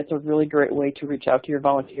 and it's a really great way to reach out to your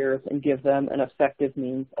volunteers and give them an effective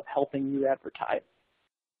means of helping you advertise.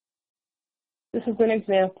 This is an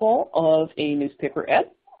example of a newspaper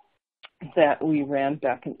ad that we ran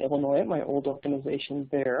back in Illinois at my old organization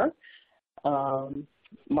there.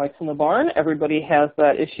 Mice in the barn, everybody has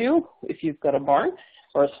that issue if you've got a barn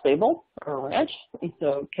or a stable or a ranch, and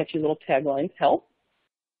so catchy little taglines help.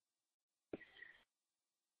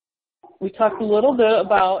 We talked a little bit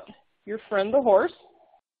about your friend the horse.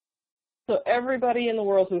 So everybody in the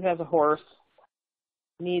world who has a horse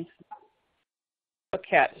needs a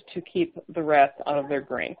cat to keep the rats out of their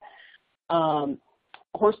grain.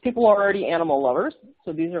 Horse people are already animal lovers,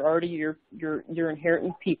 so these are already your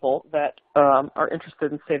inheritant people that are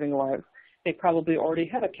interested in saving lives. They probably already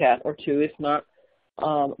have a cat or two, if not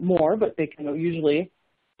more, but they can usually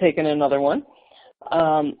take in another one.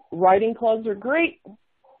 Riding clubs are great.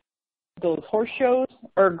 Those horse shows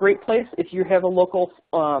are a great place. If you have a local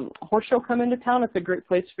horse show come into town, it's a great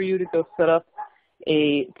place for you to go set up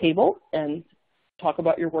a table and talk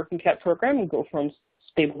about your working cat program and go from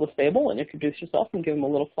stable to stable and introduce yourself and give them a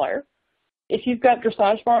little flyer. If you've got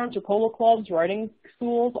dressage barns or polo clubs, riding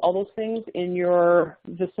schools, all those things in your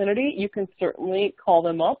vicinity, you can certainly call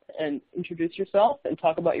them up and introduce yourself and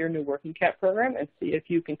talk about your new working cat program and see if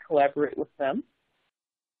you can collaborate with them.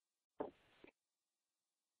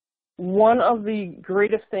 One of the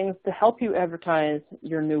greatest things to help you advertise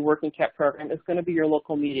your new working cat program is going to be your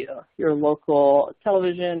local media, your local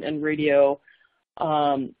television and radio.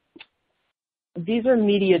 These are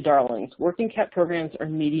media darlings. Working cat programs are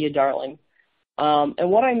media darlings. And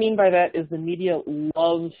what I mean by that is the media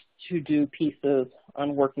loves to do pieces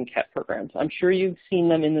on working cat programs. I'm sure you've seen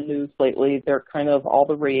them in the news lately. They're kind of all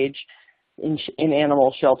the rage in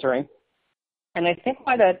animal sheltering. And I think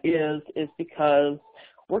why that is because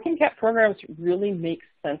working cat programs really make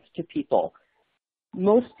sense to people.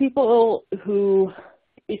 Most people who,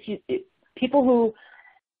 people who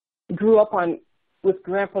grew up with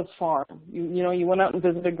Grandpa's farm, you went out and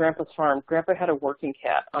visited Grandpa's farm. Grandpa had a working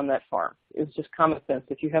cat on that farm. It was just common sense.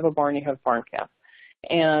 If you have a barn, you have barn cats.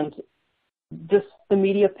 And the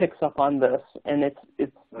media picks up on this, and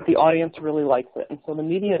the audience really likes it. And so the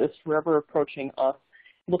media is forever approaching us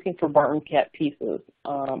looking for barn cat pieces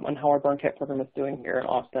on how our barn cat program is doing here in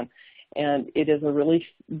Austin. And it is a really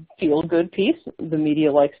feel-good piece. The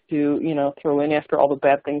media likes to, throw in after all the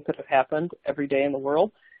bad things that have happened every day in the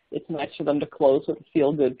world. It's nice for them to close with a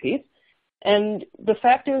feel-good piece. And the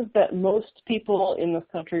fact is that most people in this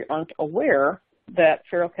country aren't aware that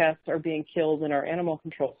feral cats are being killed in our animal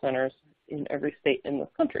control centers in every state in this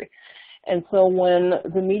country. And so when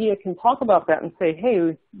the media can talk about that and say,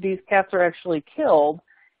 hey, these cats are actually killed,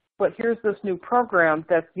 but here's this new program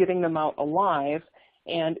that's getting them out alive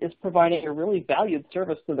and is providing a really valued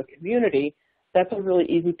service to the community, that's a really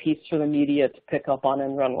easy piece for the media to pick up on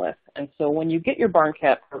and run with. And so when you get your barn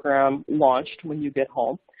cat program launched when you get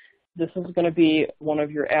home, this is going to be one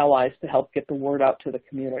of your allies to help get the word out to the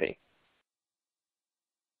community.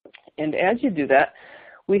 And as you do that,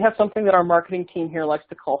 we have something that our marketing team here likes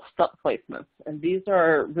to call stunt placements. And these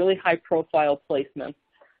are really high-profile placements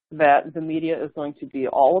that the media is going to be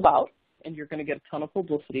all about, and you're going to get a ton of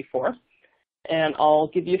publicity for. And I'll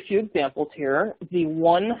give you a few examples here. The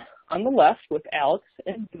one on the left with Alex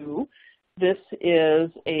and Boo, this is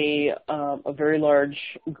a very large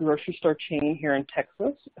grocery store chain here in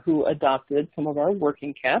Texas who adopted some of our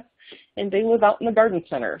working cats, and they live out in the garden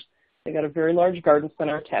centers. They got a very large garden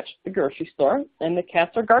center attached to the grocery store, and the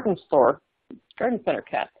cats are garden center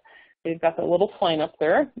cats. They've got the little sign up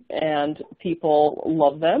there, and people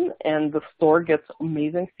love them, and the store gets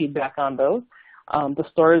amazing feedback on those.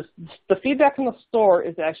 The feedback from the store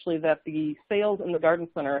is actually that the sales in the garden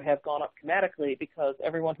center have gone up dramatically because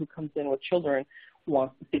everyone who comes in with children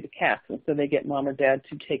wants to see the cats, and so they get mom or dad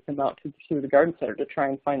to take them out to the garden center to try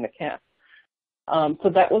and find the cats. So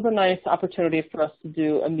that was a nice opportunity for us to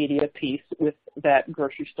do a media piece with that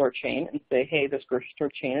grocery store chain and say, hey, this grocery store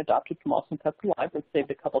chain adopted from Awesome Pets Alive and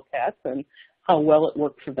saved a couple cats, and how well it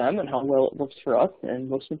worked for them and how well it works for us, and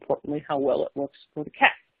most importantly, how well it works for the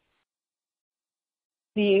cats.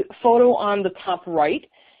 The photo on the top right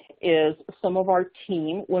is some of our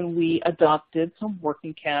team when we adopted some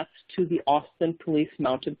working cats to the Austin Police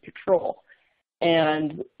Mounted Patrol.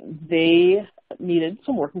 And they needed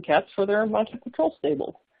some working cats for their mounted patrol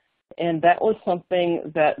stables. And that was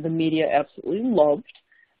something that the media absolutely loved.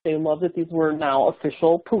 They loved that these were now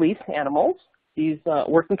official police animals. These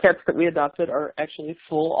working cats that we adopted are actually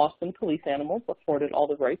full Austin police animals, afforded all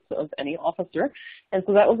the rights of any officer. And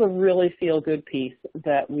so that was a really feel-good piece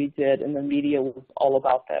that we did, and the media was all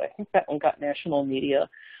about that. I think that one got national media.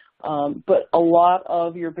 But a lot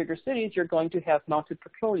of your bigger cities, you're going to have mounted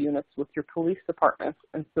patrol units with your police departments,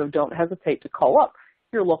 and so don't hesitate to call up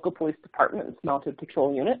your local police department's mounted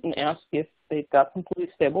patrol unit and ask if they've got some police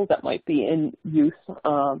stables that might be in use,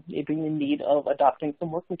 maybe in need of adopting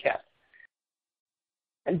some working cats.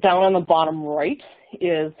 And down on the bottom right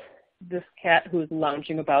is this cat who is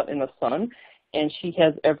lounging about in the sun, and she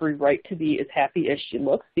has every right to be as happy as she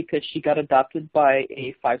looks because she got adopted by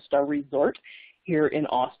a 5-star resort here in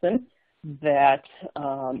Austin that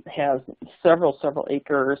has several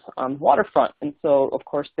acres on the waterfront. And so, of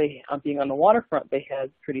course, being on the waterfront, they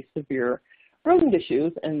had pretty severe rodent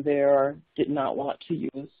issues, and they did not want to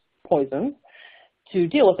use poison to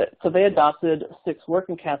deal with it. So they adopted 6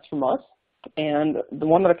 working cats from us. And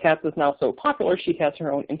one of the cats is now so popular, she has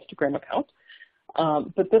her own Instagram account.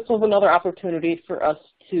 But this was another opportunity for us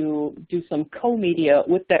to do some co-media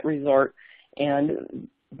with that resort. And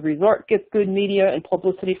the resort gets good media and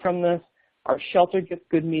publicity from this. Our shelter gets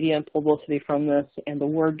good media and publicity from this. And the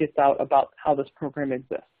word gets out about how this program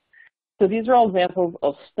exists. So these are all examples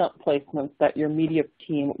of stunt placements that your media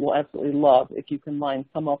team will absolutely love if you can line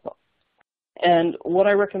some of them. And what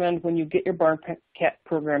I recommend when you get your barn cat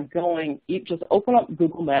program going, you just open up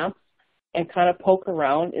Google Maps and kind of poke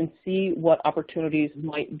around and see what opportunities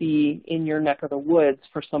might be in your neck of the woods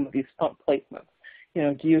for some of these stunt placements. You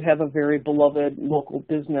know, do you have a very beloved local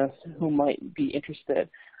business who might be interested?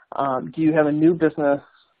 Do you have a new business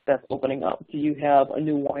that's opening up? Do you have a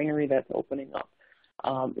new winery that's opening up?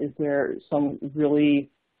 Is there some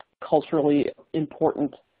really culturally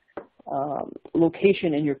important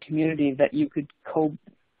location in your community that you could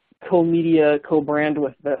co-media, co-brand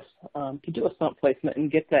with this to do a stunt placement and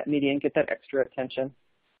get that media and get that extra attention?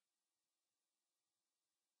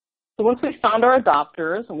 So once we've found our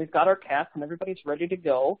adopters and we've got our cats and everybody's ready to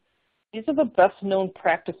go, these are the best known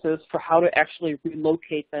practices for how to actually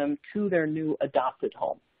relocate them to their new adopted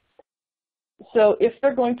home. So if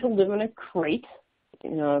they're going to live in a crate,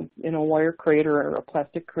 in a wire crate or a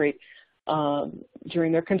plastic crate,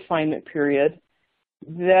 during their confinement period,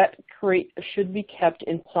 that crate should be kept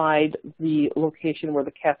inside the location where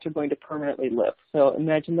the cats are going to permanently live. So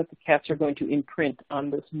imagine that the cats are going to imprint on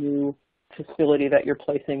this new facility that you're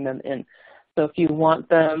placing them in. So if you want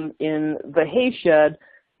them in the hay shed,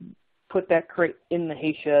 put that crate in the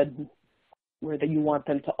hay shed where you want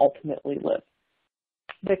them to ultimately live.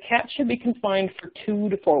 The cat should be confined for 2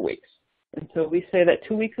 to 4 weeks. And so we say that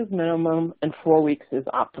 2 weeks is minimum and 4 weeks is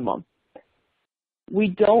optimum. We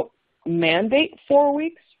don't mandate 4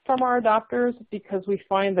 weeks from our adopters because we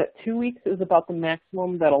find that 2 weeks is about the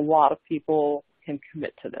maximum that a lot of people can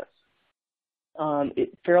commit to this.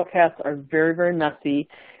 Feral cats are very, very messy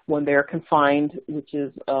when they're confined, which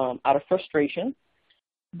is out of frustration,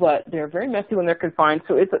 but they're very messy when they're confined,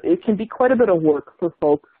 so it can be quite a bit of work for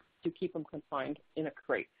folks to keep them confined in a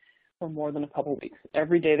crate for more than a couple weeks.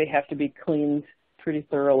 Every day they have to be cleaned pretty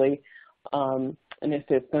thoroughly. And if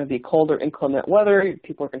it's going to be cold or inclement weather,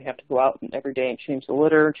 people are going to have to go out every day and change the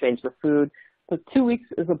litter, change the food. So 2 weeks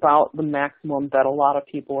is about the maximum that a lot of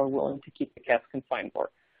people are willing to keep the cats confined for.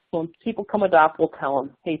 So when people come adopt, we'll tell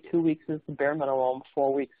them, hey, 2 weeks is the bare minimum,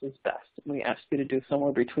 4 weeks is best. And we ask you to do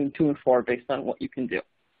somewhere between 2 and 4 based on what you can do.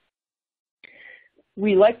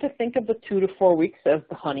 We like to think of the 2 to 4 weeks as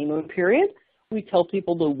the honeymoon period. We tell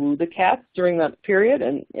people to woo the cats during that period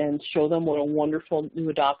and show them what a wonderful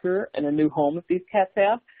new adopter and a new home that these cats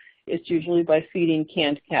have. It's usually by feeding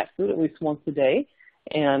canned cat food at least once a day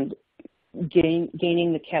and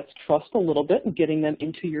gaining the cat's trust a little bit and getting them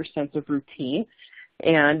into your sense of routine.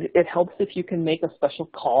 And it helps if you can make a special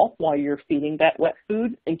call while you're feeding that wet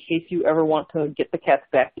food in case you ever want to get the cats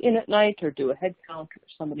back in at night or do a head count or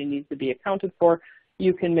somebody needs to be accounted for.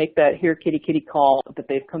 You can make that here kitty kitty call that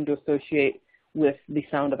they've come to associate with the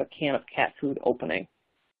sound of a can of cat food opening.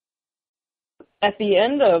 At the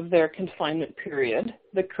end of their confinement period,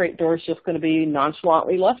 the crate door is just going to be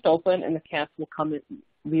nonchalantly left open and the cats will come and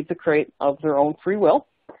leave the crate of their own free will.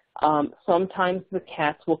 Sometimes the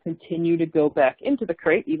cats will continue to go back into the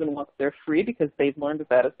crate even once they're free because they've learned that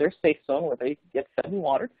that is their safe zone where they get fed and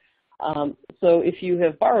watered. So if you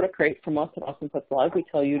have borrowed a crate from us at Awesome Pets Alive, we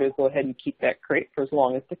tell you to go ahead and keep that crate for as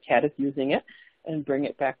long as the cat is using it and bring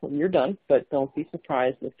it back when you're done, but don't be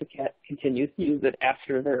surprised if the cat continues to use it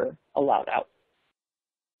after they're allowed out.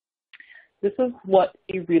 This is what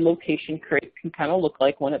a relocation crate can kind of look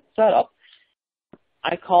like when it's set up.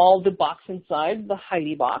 I call the box inside the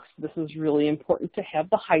Heidi box. This is really important to have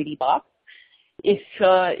the Heidi box.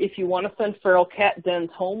 If you want to send feral cat dens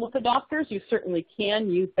home with adopters, you certainly can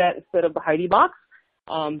use that instead of the Heidi box.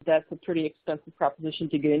 That's a pretty expensive proposition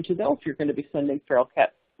to get into, though, if you're going to be sending feral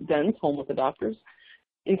cat dens home with adopters.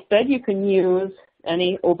 Instead, you can use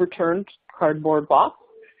any overturned cardboard box.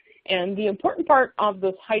 And the important part of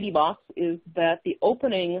this Heidi box is that the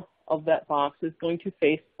opening of that box is going to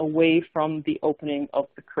face away from the opening of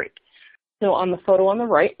the crate. So on the photo on the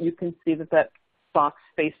right, you can see that that box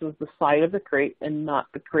faces the side of the crate and not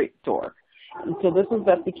the crate door. And so this is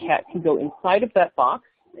that the cat can go inside of that box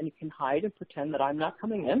and it can hide and pretend that I'm not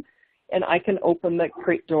coming in. And I can open that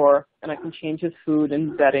crate door and I can change his food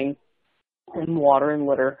and bedding and water and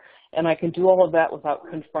litter. And I can do all of that without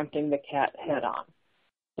confronting the cat head on.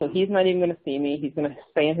 So he's not even going to see me. He's going to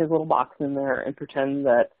stay in his little box in there and pretend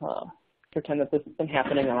that this has been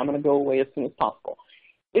happening and I'm going to go away as soon as possible.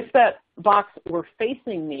 If that box were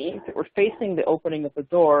facing me, if it were facing the opening of the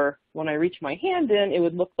door, when I reach my hand in, it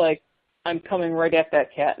would look like I'm coming right at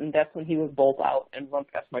that cat, and that's when he would bolt out and run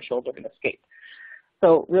past my shoulder and escape.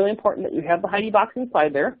 So really important that you have the Heidi box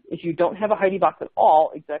inside there. If you don't have a Heidi box at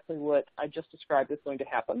all, exactly what I just described is going to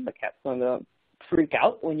happen. The cat's going to freak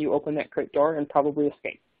out when you open that crate door and probably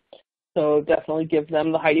escape. So definitely give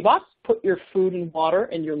them the Heidi box. Put your food and water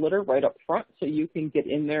and your litter right up front so you can get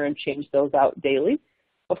in there and change those out daily.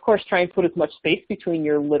 Of course, try and put as much space between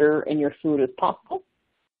your litter and your food as possible.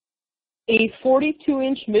 A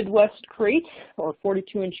 42-inch Midwest crate or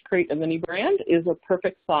 42-inch crate of any brand is a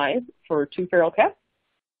perfect size for 2 feral cats.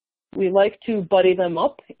 We like to buddy them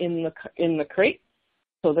up in the crate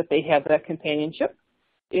so that they have that companionship.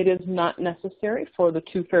 It is not necessary for the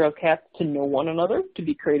 2 feral cats to know one another, to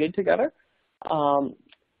be crated together.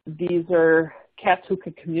 These are cats who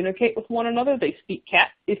can communicate with one another. They speak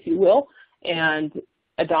cat, if you will, and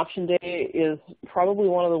adoption day is probably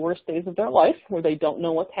one of the worst days of their life where they don't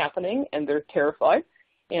know what's happening and they're terrified.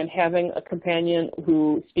 And having a companion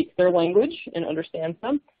who speaks their language and understands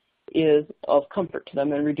them is of comfort to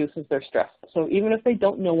them and reduces their stress. So even if they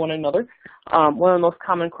don't know one another, one of the most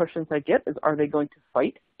common questions I get is, are they going to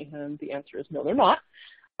fight? And the answer is no, they're not.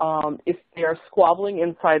 If they are squabbling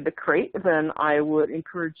inside the crate, then I would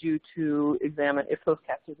encourage you to examine if those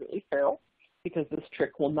cats are really feral, because this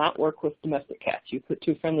trick will not work with domestic cats. You put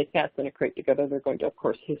 2 friendly cats in a crate together, they're going to, of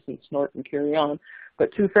course, hiss and snort and carry on.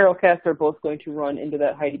 But 2 feral cats are both going to run into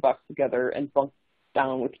that Heidi box together and bunk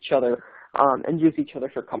down with each other and use each other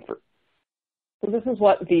for comfort. So this is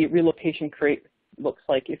what the relocation crate looks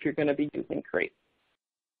like if you're going to be using crate.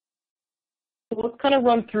 So let's kind of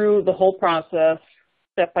run through the whole process,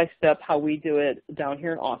 step by step, how we do it down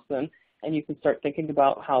here in Austin, and you can start thinking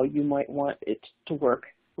about how you might want it to work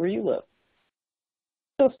where you live.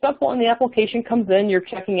 So step 1, the application comes in. You're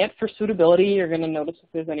checking it for suitability. You're going to notice if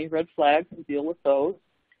there's any red flags and deal with those.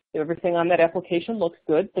 If everything on that application looks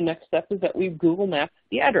good, the next step is that we Google Map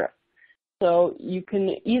the address. So you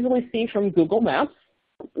can easily see from Google Maps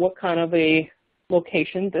what kind of a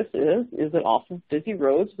location this is. Is it off of busy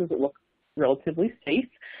roads? Does it look relatively safe?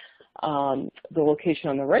 The location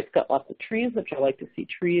on the right's got lots of trees, which I like to see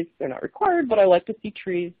trees. They're not required, but I like to see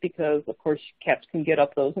trees because, of course, cats can get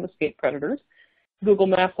up those and escape predators. Google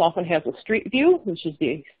Maps often has a street view, which is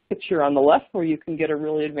the picture on the left where you can get a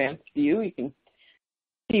really advanced view. You can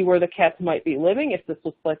see where the cats might be living if this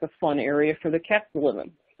looks like a fun area for the cats to live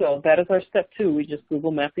in. So that is our step 2. We just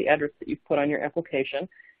Google Map the address that you've put on your application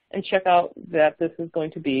and check out that this is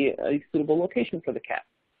going to be a suitable location for the cat.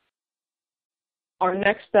 Our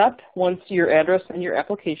next step, once your address and your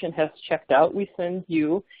application has checked out, we send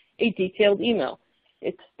you a detailed email.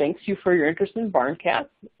 It thanks you for your interest in barn cats.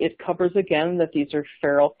 It covers, again, that these are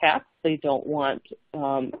feral cats. They don't want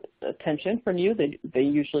attention from you. They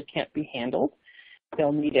usually can't be handled.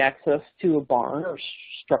 They'll need access to a barn or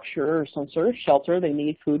structure or some sort of shelter. They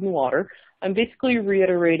need food and water. I'm basically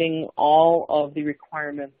reiterating all of the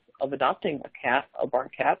requirements of adopting a cat, a barn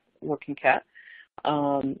cat, working cat,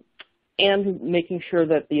 and making sure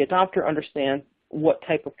that the adopter understands what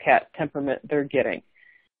type of cat temperament they're getting.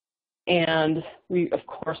 And we, of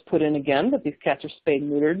course, put in again that these cats are spayed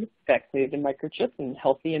and neutered, vaccinated and microchipped, and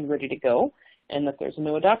healthy and ready to go, and that there's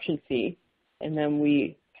no adoption fee. And then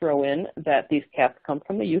we throw in that these cats come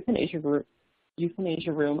from the euthanasia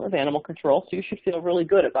room of animal control, so you should feel really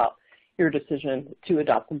good about your decision to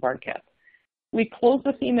adopt some barn cats. We close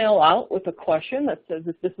this email out with a question that says,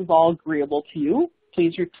 if this is all agreeable to you,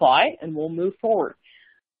 please reply and we'll move forward.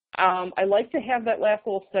 I like to have that last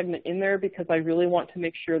little segment in there because I really want to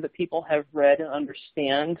make sure that people have read and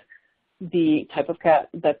understand the type of cat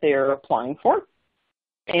that they are applying for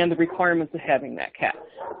and the requirements of having that cat.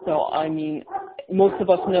 So, I mean, most of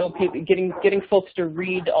us know getting folks to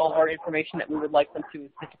read all of our information that we would like them to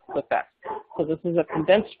is difficult fast. So this is a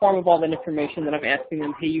condensed form of all that information that I'm asking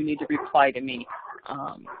them, hey, you need to reply to me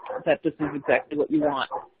that this is exactly what you want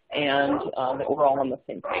and that we're all on the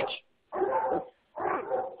same page.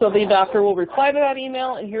 So the adopter will reply to that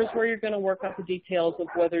email, and here's where you're going to work out the details of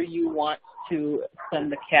whether you want to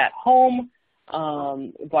send the cat home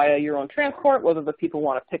via your own transport, whether the people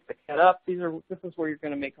want to pick the cat up. This is where you're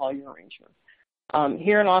going to make all your arrangements.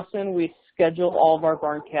 Here in Austin, we schedule all of our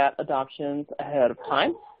barn cat adoptions ahead of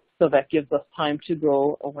time, so that gives us time to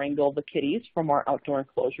go wrangle the kitties from our outdoor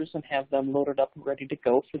enclosures and have them loaded up and ready to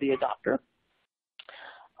go for the adopter.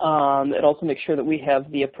 It also makes sure that we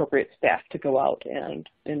have the appropriate staff to go out and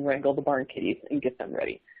wrangle the barn kitties and get them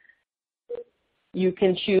ready. You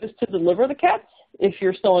can choose to deliver the cats if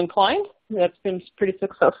you're so inclined. That's been pretty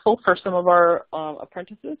successful for some of our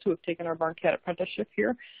apprentices who have taken our barn cat apprenticeship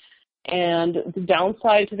here. And the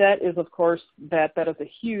downside to that is, of course, that is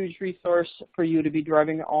a huge resource for you to be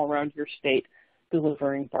driving all around your state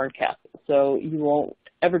delivering barn cats. So you won't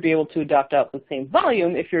ever be able to adopt out the same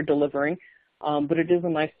volume if you're delivering. But it is a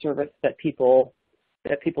nice service that people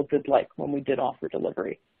did like when we did offer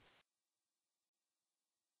delivery.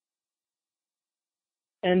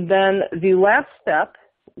 And then the last step,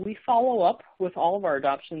 we follow up with all of our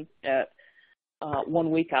adoptions at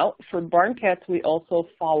 1 week out. For barn cats, we also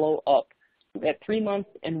follow up at 3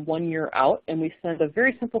 months and 1 year out, and we send a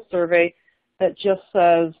very simple survey that just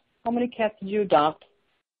says, how many cats did you adopt?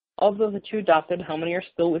 Of those that you adopted, how many are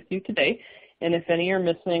still with you today? And if any are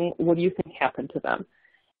missing, what do you think happened to them?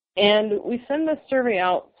 And we send this survey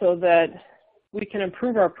out so that we can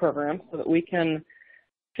improve our program, so that we can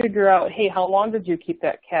figure out, hey, how long did you keep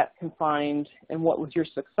that cat confined and what was your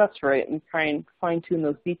success rate, and try and fine-tune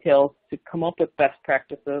those details to come up with best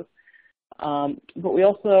practices. But we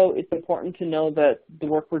also, it's important to know that the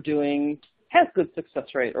work we're doing has good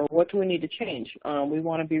success rate, or what do we need to change? We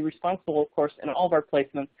want to be responsible, of course, in all of our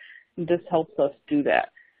placements, and this helps us do that.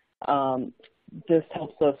 This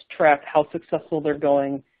helps us track how successful they're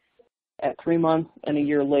going at 3 months and a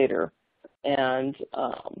year later. And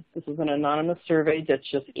this is an anonymous survey that's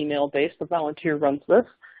just email-based. A volunteer runs this.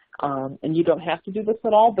 And you don't have to do this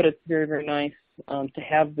at all, but it's very, very nice to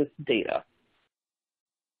have this data.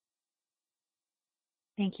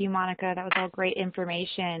 Thank you, Monica. That was all great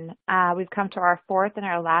information. We've come to our fourth and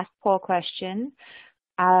our last poll question.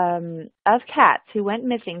 Of cats who went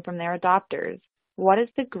missing from their adopters, what is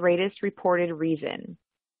the greatest reported reason?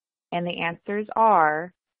 And the answers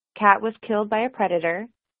are, cat was killed by a predator,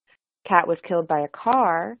 cat was killed by a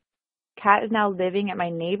car, cat is now living at my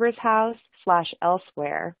neighbor's house /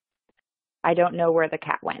 elsewhere, I don't know where the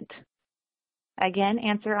cat went. Again,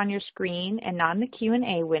 answer on your screen and not in the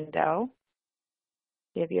Q&A window.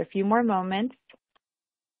 Give you a few more moments.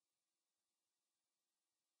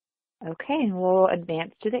 Okay, and we'll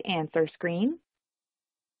advance to the answer screen.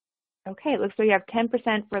 Okay, it looks like you have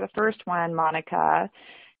 10% for the first one, Monica,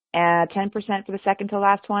 10% for the second to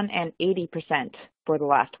last one, and 80% for the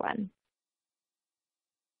last one.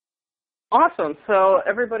 Awesome. So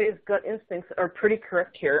everybody's gut instincts are pretty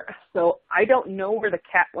correct here. So I don't know where the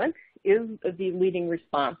cat went is the leading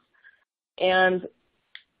response. And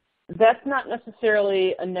that's not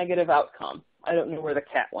necessarily a negative outcome. I don't know where the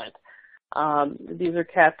cat went. These are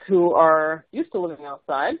cats who are used to living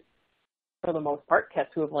outside, for the most part, cats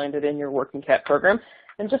who have landed in your working cat program.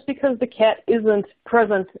 And just because the cat isn't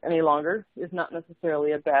present any longer is not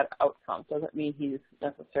necessarily a bad outcome. Doesn't mean he's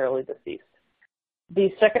necessarily deceased. The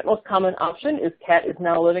second most common option is cat is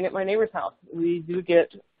now living at my neighbor's house. We do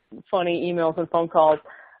get funny emails and phone calls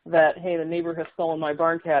that, hey, the neighbor has stolen my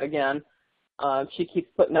barn cat again. She keeps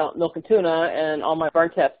putting out milk and tuna, and all my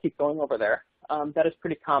barn cats keep going over there. That is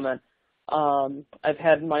pretty common. I've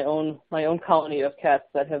had my own colony of cats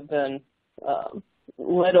that have been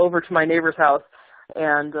led over to my neighbor's house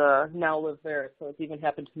and now live there. So it's even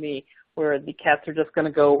happened to me where the cats are just going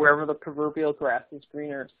to go wherever the proverbial grass is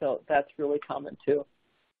greener. So that's really common too.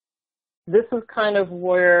 This is kind of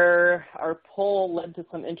where our poll led to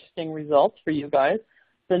some interesting results for you guys.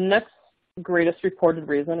 The next greatest reported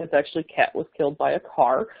reason is actually cat was killed by a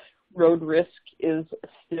car. Road risk is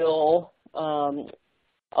still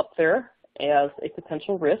up there as a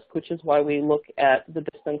potential risk, which is why we look at the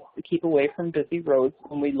distance to keep away from busy roads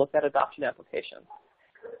when we look at adoption applications.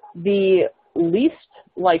 The least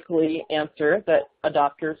likely answer that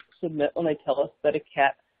adopters submit when they tell us that a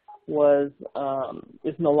cat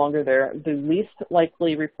is no longer there, the least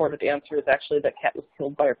likely reported answer is actually that cat was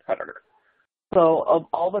killed by a predator. So of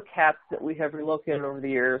all the cats that we have relocated over the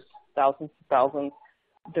years, thousands and thousands,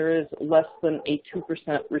 there is less than a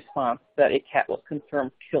 2% response that a cat was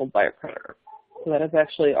confirmed killed by a predator. So that is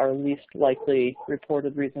actually our least likely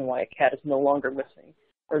reported reason why a cat is no longer missing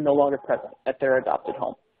or no longer present at their adopted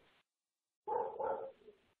home.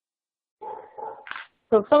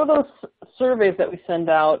 So some of those surveys that we send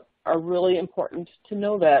out are really important to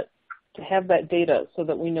know that, to have that data so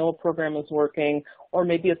that we know a program is working or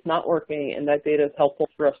maybe it's not working and that data is helpful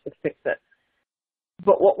for us to fix it.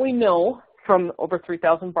 But what we know from over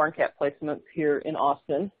 3,000 barn cat placements here in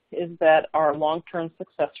Austin is that our long-term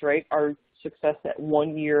success rate, our success at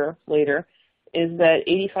 1 year later, is that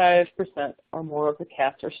 85% or more of the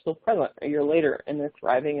cats are still present a year later and they're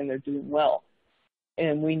thriving and they're doing well.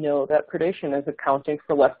 And we know that predation is accounting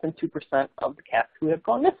for less than 2% of the cats who have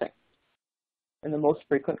gone missing. And the most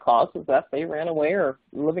frequent cause is that they ran away or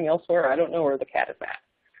living elsewhere. I don't know where the cat is at.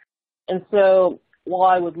 And so while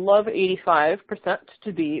I would love 85%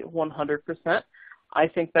 to be 100%, I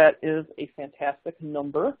think that is a fantastic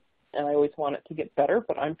number, and I always want it to get better,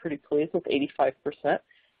 but I'm pretty pleased with 85%,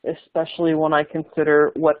 especially when I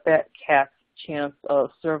consider what that cat's chance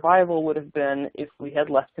of survival would have been if we had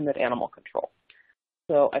left him at animal control.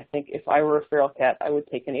 So I think if I were a feral cat, I would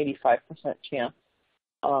take an 85% chance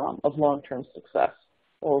of long-term success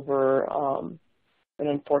over an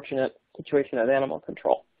unfortunate situation at animal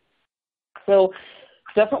control. So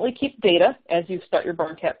definitely keep data as you start your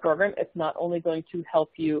barn cat program. It's not only going to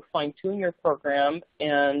help you fine-tune your program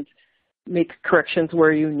and make corrections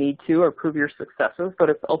where you need to or prove your successes, but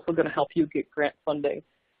it's also going to help you get grant funding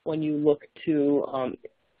when you look to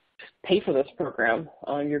pay for this program.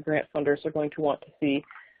 Your grant funders are going to want to see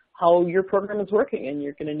how your program is working, and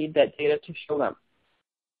you're going to need that data to show them.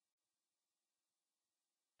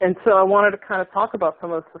 And so I wanted to kind of talk about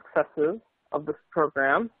some of the successes of this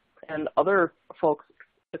program and other folks'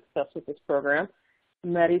 success with this program.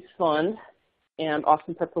 Maddie's Fund and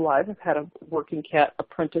Austin Pets Alive have had a working cat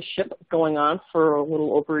apprenticeship going on for a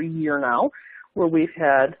little over a year now, where we've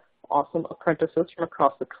had awesome apprentices from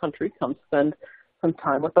across the country come spend some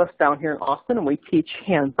time with us down here in Austin, and we teach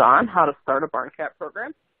hands-on how to start a barn cat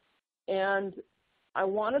program. And I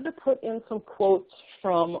wanted to put in some quotes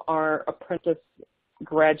from our apprentice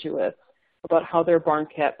graduates about how their barn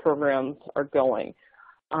cat programs are going.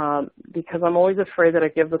 Because I'm always afraid that I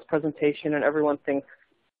give this presentation and everyone thinks,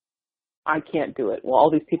 I can't do it. Well, all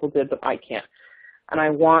these people did, but I can't. And I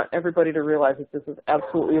want everybody to realize that this is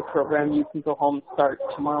absolutely a program you can go home and start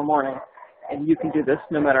tomorrow morning. And you can do this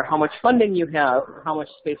no matter how much funding you have or how much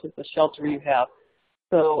space at the shelter you have.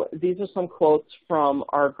 So these are some quotes from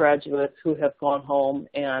our graduates who have gone home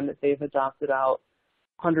and they've adopted out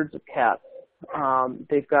hundreds of cats.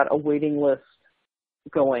 They've got a waiting list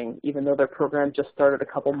going, even though their program just started a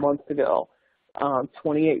couple months ago.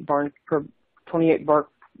 28 barn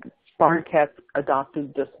cats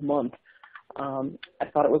adopted this month. I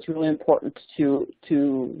thought it was really important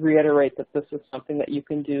to reiterate that this is something that you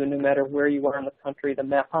can do no matter where you are in the country. The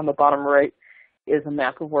map on the bottom right is a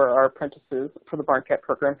map of where our apprentices for the barn cat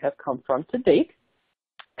program have come from to date.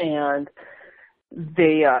 And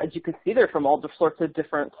they, as you can see, they're from all sorts of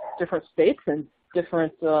different states and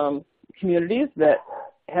different communities that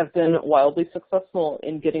have been wildly successful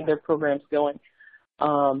in getting their programs going.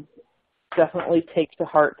 definitely take to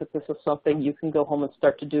heart that this is something you can go home and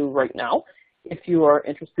start to do right now. If you are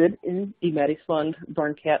interested in the Maddie's Fund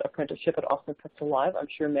Barn Cat Apprenticeship at Austin Pets Alive, I'm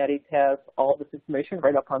sure Maddie has all this information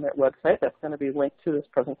right up on their website. That's going to be linked to this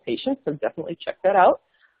presentation, so definitely check that out.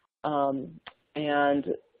 And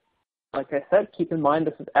like I said, keep in mind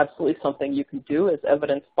this is absolutely something you can do, as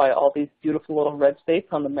evidenced by all these beautiful little red states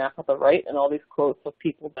on the map on the right and all these quotes of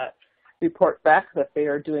people that report back that they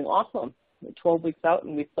are doing awesome. 12 weeks out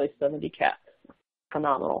and we placed 70 cats.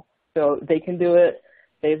 Phenomenal. So they can do it.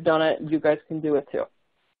 They've done it. You guys can do it too.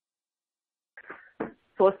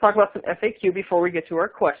 So let's talk about some FAQ before we get to our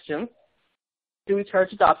questions. Do we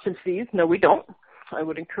charge adoption fees? No, we don't. I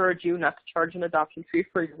would encourage you not to charge an adoption fee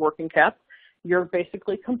for your working cats. You're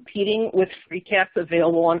basically competing with free cats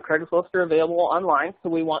available on Craigslist or available online. So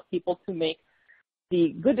we want people to make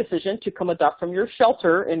the good decision to come adopt from your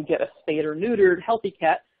shelter and get a spayed or neutered healthy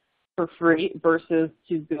cat for free versus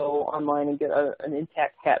to go online and get an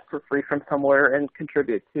intact cat for free from somewhere and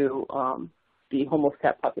contribute to the homeless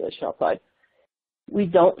cat population outside. We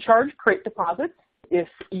don't charge crate deposits if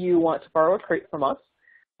you want to borrow a crate from us.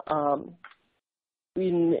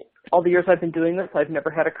 In all the years I've been doing this, I've never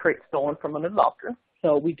had a crate stolen from an adopter,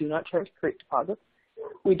 so we do not charge crate deposits.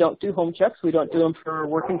 We don't do home checks. We don't do them for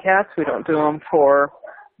working cats. We don't do them for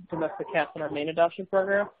domestic cats in our main adoption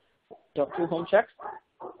program. Don't do home checks.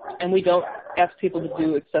 And we don't ask people to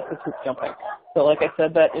do excessive hoop jumping. So like I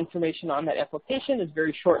said, that information on that application is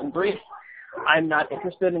very short and brief. I'm not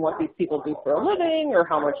interested in what these people do for a living or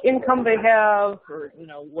how much income they have or, you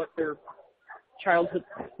know, what their childhood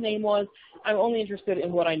name was. I'm only interested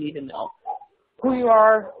in what I need to know. Who you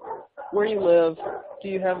are, where you live,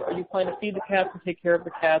 are you planning to feed the cats and take care of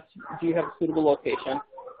the cats? Do you have a suitable location?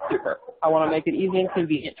 Super. I want to make it easy and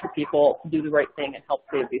convenient for people to do the right thing and help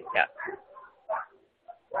save these cats.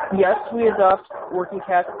 Yes, we adopt working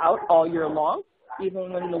cats out all year long.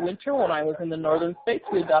 Even in the winter, when I was in the northern states,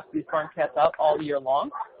 we adopt these farm cats out all year long.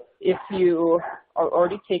 If you are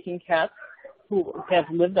already taking cats who have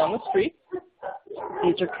lived on the street,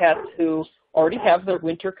 these are cats who already have their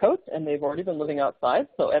winter coats and they've already been living outside,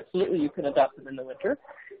 so absolutely you can adopt them in the winter.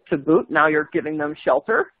 To boot, now you're giving them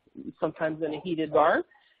shelter, sometimes in a heated barn,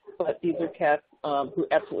 but these are cats who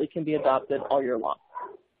absolutely can be adopted all year long.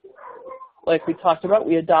 Like we talked about,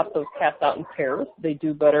 we adopt those cats out in pairs. They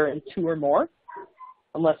do better in 2 or more,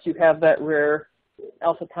 unless you have that rare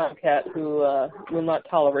alpha tomcat who will not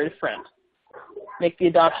tolerate a friend. Make the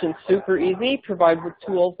adoption super easy, provide the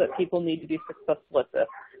tools that people need to be successful at this.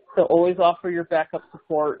 So always offer your backup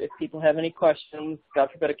support if people have any questions. God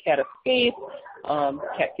forbid a cat escapes,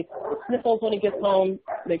 cat gets the sniffles when he gets home.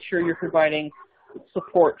 Make sure you're providing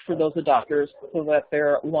support for those adopters so that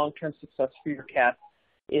their long-term success for your cat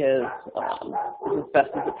is as best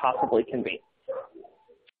as it possibly can be.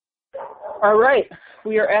 All right,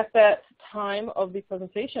 we are at that time of the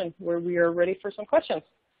presentation where we are ready for some questions.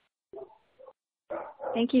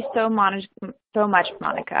 Thank you so much,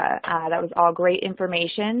 Monica. That was all great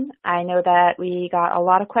information. I know that we got a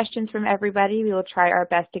lot of questions from everybody. We will try our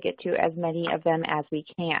best to get to as many of them as we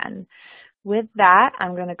can. With that,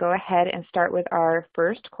 I'm going to go ahead and start with our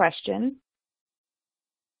first question.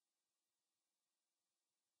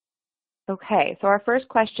 Okay, so our first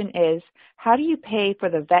question is, how do you pay for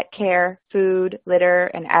the vet care, food, litter,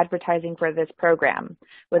 and advertising for this program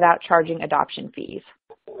without charging adoption fees?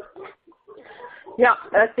 Yeah,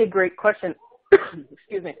 that's a great question.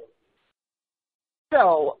 Excuse me.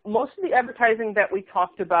 So most of the advertising that we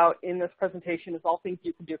talked about in this presentation is all things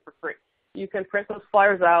you can do for free. You can print those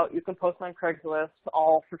flyers out. You can post on Craigslist,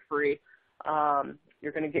 all for free.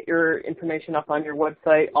 You're going to get your information up on your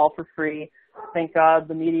website, all for free. Thank God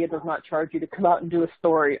the media does not charge you to come out and do a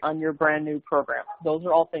story on your brand new program. Those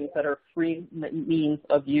are all things that are free means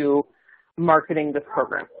of you marketing this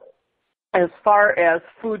program. As far as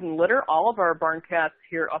food and litter, all of our barn cats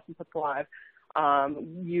here at Austin Pets Alive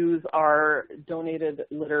use our donated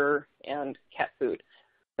litter and cat food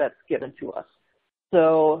that's given to us.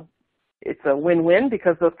 So it's a win-win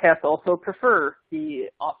because those cats also prefer the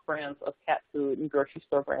off-brands of cat food and grocery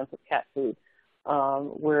store brands of cat food,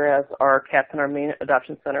 whereas our cats in our main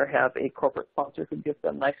adoption center have a corporate sponsor who gives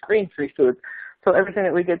them nice grain-free food. So everything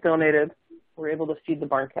that we get donated, we're able to feed the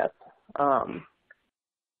barn cats.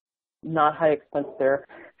 Not high expense there.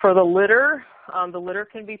 For the litter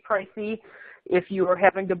can be pricey. If you are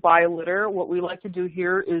having to buy litter, what we like to do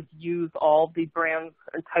here is use all the brands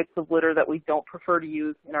and types of litter that we don't prefer to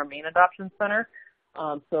use in our main adoption center.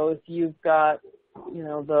 So if you've got, you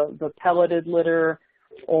know, the pelleted litter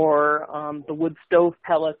or the wood stove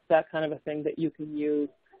pellets, that kind of a thing that you can use,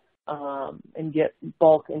 and get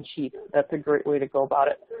bulk and cheap. That's a great way to go about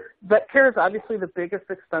it. Vet care is obviously the biggest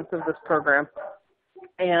expense of this program.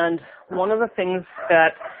 And one of the things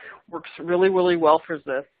that works really, really well for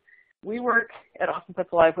this, we work at Awesome Pets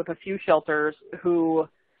Alive with a few shelters who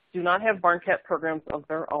do not have barn cat programs of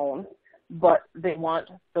their own, but they want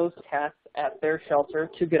those cats at their shelter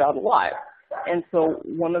to get out alive. And so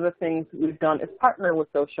one of the things we've done is partner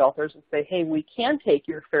with those shelters and say, hey, we can take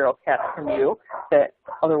your feral cats from you that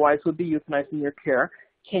otherwise would be euthanized in your care.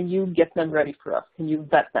 Can you get them ready for us? Can you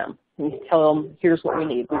vet them? Can you tell them, here's what we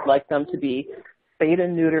need. We'd like them to be spayed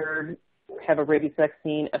and neutered, have a rabies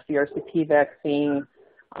vaccine, a CRCP vaccine,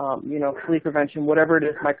 flea prevention, whatever it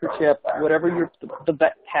is, microchip, whatever the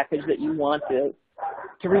vet package that you want is,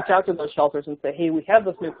 to reach out to those shelters and say, hey, we have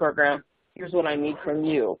this new program. Here's what I need from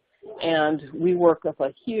you. And we work with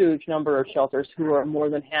a huge number of shelters who are more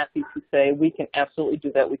than happy to say, we can absolutely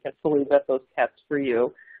do that. We can fully vet those cats for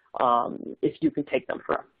you if you can take them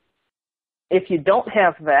for us. If you don't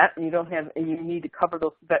have that and you need to cover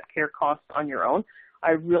those vet care costs on your own,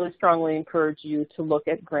 I really strongly encourage you to look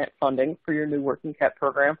at grant funding for your new working cat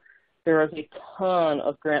program. There is a ton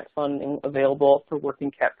of grant funding available for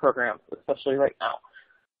working cat programs, especially right now.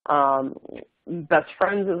 Best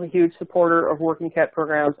Friends is a huge supporter of working cat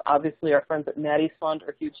programs. Obviously, our friends at Maddie's Fund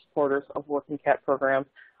are huge supporters of working cat programs.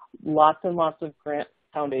 Lots and lots of grant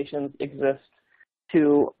foundations exist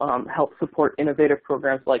to help support innovative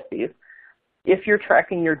programs like these. If you're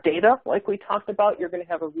tracking your data, like we talked about, you're going to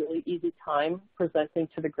have a really easy time presenting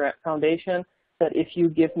to the grant foundation that if you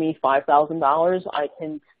give me $5,000, I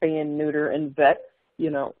can spay and neuter and vet,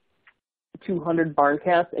 200 barn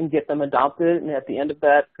cats and get them adopted. And at the end of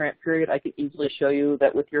that grant period, I could easily show you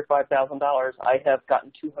that with your $5,000, I have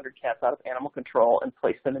gotten 200 cats out of animal control and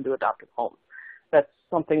placed them into adoptive homes. That's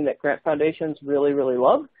something that grant foundations really, really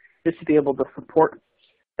love, is to be able to support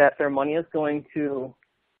that their money is going to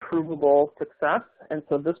provable success. And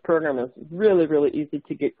so this program is really, really easy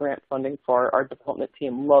to get grant funding for. Our development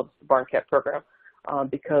team loves the barn cat program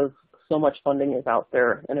because so much funding is out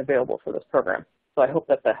there and available for this program. So I hope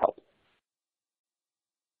that helps.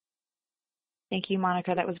 Thank you,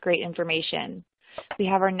 Monica. That was great information. We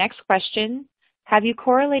have our next question. Have you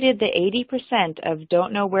correlated the 80% of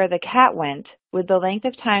don't know where the cat went with the length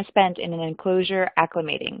of time spent in an enclosure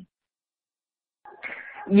acclimating?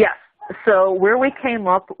 Yes. So where we came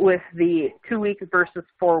up with the 2 weeks versus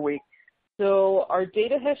 4 weeks. So our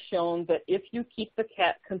data has shown that if you keep the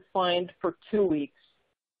cat confined for 2 weeks,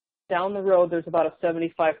 down the road there's about a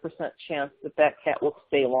 75% chance that that cat will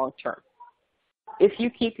stay long term. If you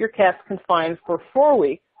keep your cats confined for 4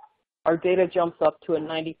 weeks, our data jumps up to a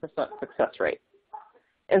 90% success rate.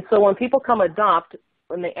 And so when people come adopt,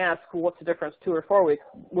 when they ask, well, what's the difference, 2 or 4 weeks,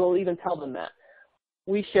 we'll even tell them that.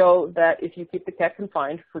 We show that if you keep the cat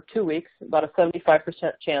confined for 2 weeks, about a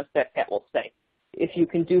 75% chance that cat will stay. If you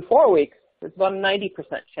can do 4 weeks, there's about a 90%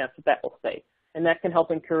 chance that will stay. And that can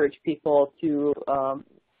help encourage people to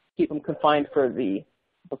keep them confined for the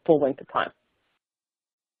full length of time.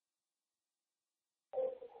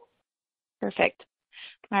 Perfect.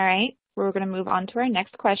 All right, we're going to move on to our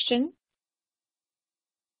next question.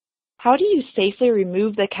 How do you safely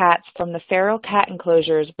remove the cats from the feral cat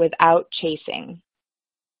enclosures without chasing?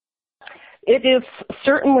 It is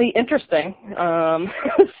certainly interesting.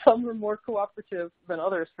 Some are more cooperative than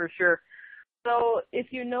others, for sure. So if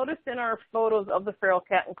you notice in our photos of the feral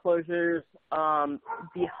cat enclosures,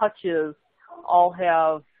 the hutches all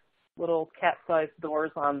have little cat-sized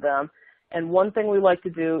doors on them. And one thing we like to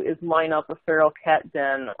do is line up a feral cat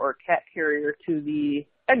den or cat carrier to the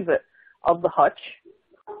exit of the hutch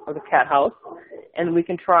or the cat house, and we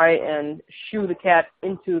can try and shoo the cat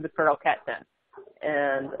into the feral cat den.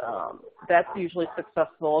 And that's usually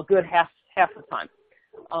successful a good half the time.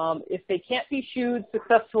 If they can't be shooed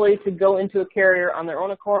successfully to go into a carrier on their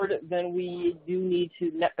own accord, then we do need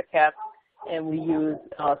to net the cats, and we use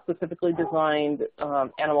specifically designed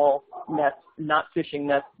animal nets, not fishing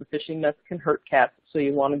nets. The fishing nets can hurt cats, so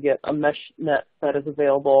you want to get a mesh net that is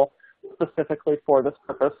available specifically for this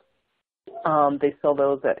purpose. They sell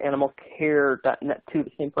those at animalcare.net too,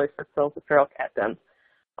 the same place that sells the feral cat den.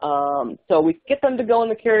 So we get them to go in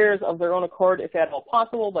the carriers of their own accord, if at all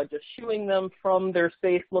possible, by just shooing them from their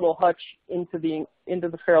safe little hutch into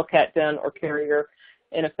the feral cat den or carrier.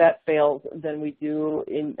 And if that fails, then we do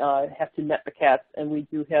have to net the cats, and we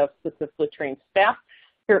do have specifically trained staff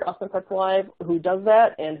here at Awesome Pets Alive who does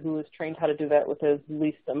that and who is trained how to do that with as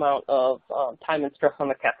least amount of time and stress on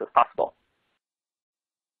the cats as possible.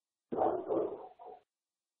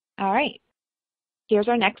 All right. Here's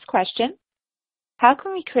our next question. How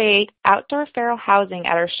can we create outdoor feral housing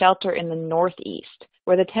at our shelter in the Northeast?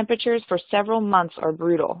 where the temperatures for several months are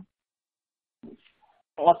brutal?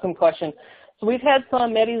 Awesome question. So we've had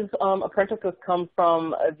some, Maddie's apprentices come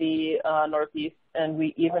from the Northeast, and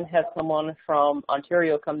we even had someone from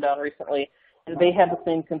Ontario come down recently. And they had the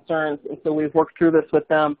same concerns, and so we've worked through this with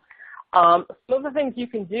them. Some of the things you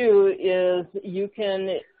can do is you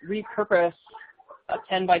can repurpose a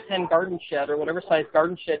 10 by 10 garden shed or whatever size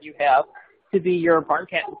garden shed you have to be your barn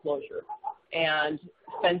cat enclosure, and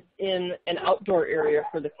fence in an outdoor area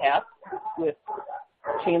for the cats with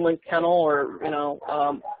chain link kennel or,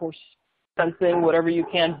 horse fencing, whatever you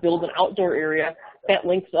can. Build an outdoor area that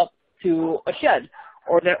links up to a shed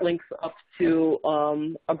or that links up to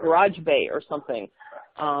a garage bay or something.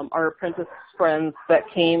 Our apprentice friends that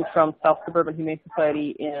came from South Suburban Humane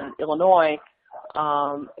Society in Illinois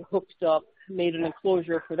hooked up, made an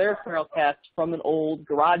enclosure for their feral cats from an old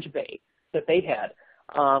garage bay that they had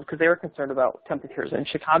because they were concerned about temperatures in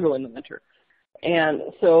Chicago in the winter. And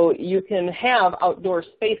so you can have outdoor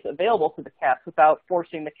space available to the cats without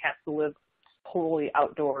forcing the cats to live totally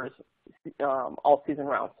outdoors all season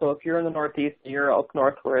round. So if you're in the Northeast, you're up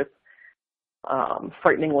north where it's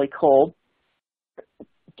frighteningly cold,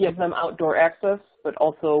 give them outdoor access, but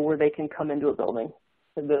also where they can come into a building.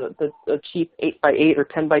 The cheap 8 by 8 or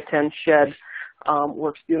 10 by 10 shed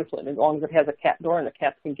works beautifully. And as long as it has a cat door and the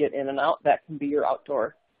cats can get in and out, that can be your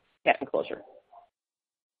outdoor cat enclosure.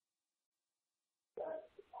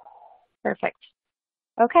 Perfect.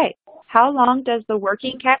 Okay. How long does the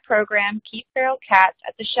Working Cat program keep feral cats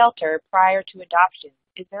at the shelter prior to adoption?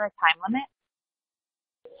 Is there a time limit?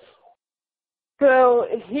 So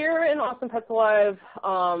here in Austin Pets Alive,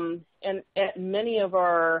 and at many of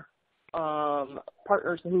our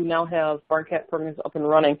partners who now have barn cat programs up and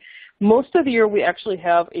running, most of the year we actually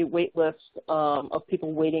have a wait list of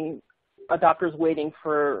people waiting, adopters waiting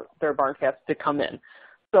for their barn cats to come in.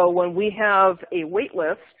 So when we have a wait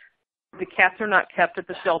list, the cats are not kept at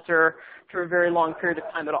the shelter for a very long period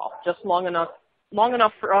of time at all, just long enough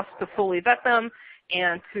for us to fully vet them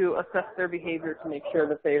and to assess their behavior to make sure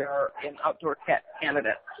that they are an outdoor cat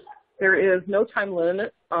candidate. There is no time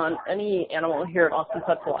limit on any animal here at Austin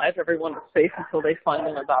Pets Alive. Everyone is safe until they find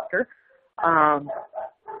an adopter.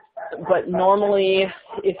 But normally,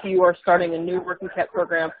 if you are starting a new working cat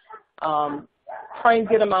program, try and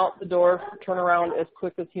get them out the door, turn around as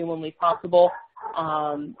quick as humanly possible.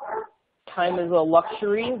 Time is a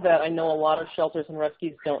luxury that I know a lot of shelters and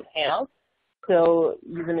rescues don't have. So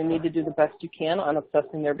you're going to need to do the best you can on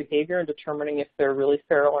assessing their behavior and determining if they're really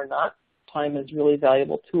feral or not. Time is a really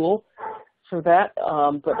valuable tool for that,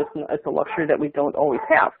 but it's a luxury that we don't always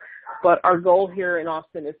have. But our goal here in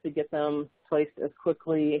Austin is to get them placed as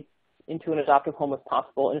quickly into an adoptive home as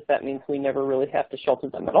possible, and if that means we never really have to shelter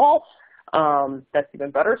them at all, that's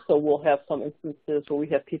even better. So we'll have some instances where we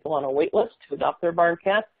have people on a wait list to adopt their barn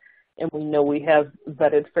cats, and we know we have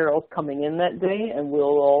vetted ferals coming in that day, and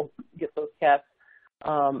we'll get those cats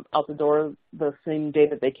out the door the same day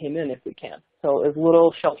that they came in if we can. So as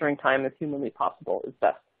little sheltering time as humanly possible is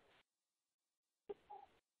best.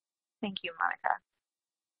 Thank you, Monica.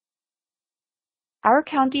 Our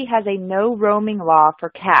county has a no roaming law for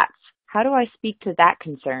cats. How do I speak to that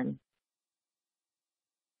concern?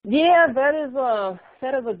 Yeah, that is a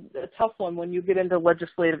tough one when you get into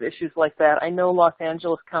legislative issues like that. I know Los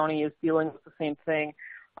Angeles County is dealing with the same thing.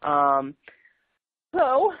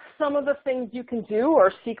 So some of the things you can do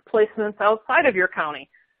are seek placements outside of your county.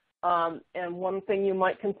 And one thing you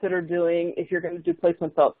might consider doing if you're going to do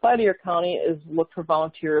placements outside of your county is look for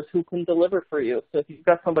volunteers who can deliver for you. So if you've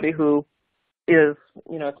got somebody who is,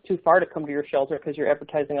 it's too far to come to your shelter because you're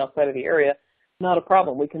advertising outside of the area, not a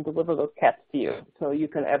problem. We can deliver those cats to you. So you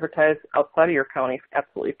can advertise outside of your county,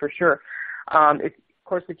 absolutely, for sure. Of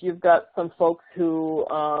course, if you've got some folks who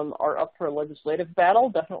are up for a legislative battle,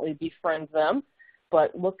 definitely befriend them,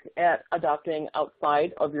 but look at adopting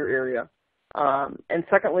outside of your area. And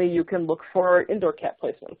secondly, you can look for indoor cat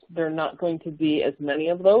placements. There are not going to be as many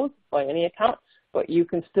of those by any account, but you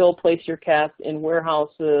can still place your cats in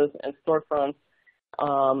warehouses and storefronts,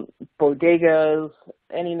 bodegas,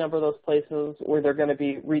 any number of those places where they're going to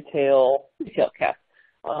be retail cats.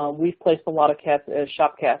 We've placed a lot of cats as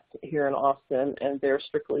shop cats here in Austin, and they're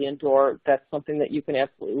strictly indoor. That's something that you can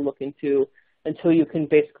absolutely look into until you can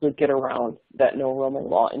basically get around that no roaming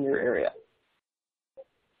law in your area.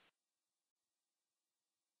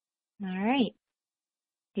 All right.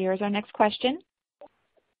 Here's our next question.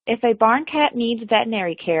 If a barn cat needs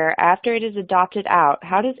veterinary care after it is adopted out,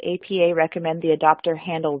 how does APA recommend the adopter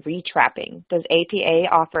handle retrapping? Does APA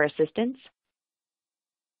offer assistance?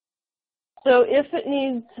 So if it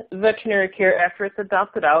needs veterinary care after it's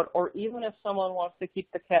adopted out, or even if someone wants to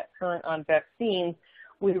keep the cat current on vaccines,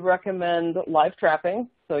 we recommend live trapping.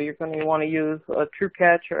 So you're going to want to use a True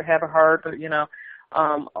Catch or Have a Heart or,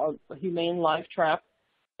 a humane live trap.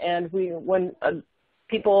 And when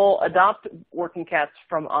people adopt working cats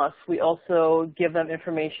from us, we also give them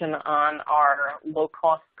information on our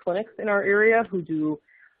low-cost clinics in our area who do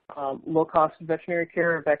low-cost veterinary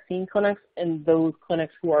care or vaccine clinics, and those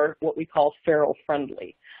clinics who are what we call feral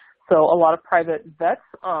friendly. So a lot of private vets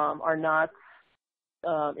are not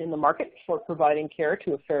in the market for providing care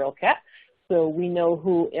to a feral cat. So we know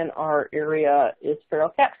who in our area is feral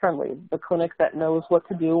cat friendly. The clinic that knows what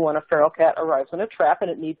to do when a feral cat arrives in a trap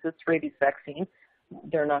and it needs its rabies vaccine,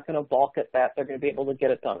 they're not going to balk at that. They're going to be able to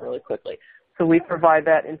get it done really quickly. So we provide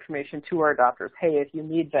that information to our adopters. Hey, if you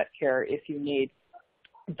need vet care, if you need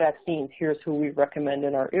vaccines, here's who we recommend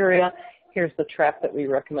in our area. Here's the trap that we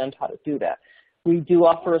recommend how to do that. We do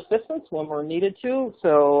offer assistance when we're needed to,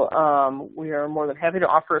 so we are more than happy to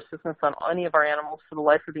offer assistance on any of our animals for the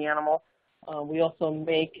life of the animal. We also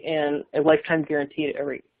make a lifetime guarantee to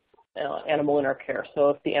every animal in our care. So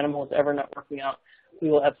if the animal is ever not working out, we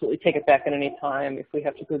will absolutely take it back at any time. If we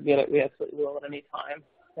have to go get it, we absolutely will at any time.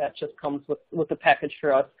 That just comes with the package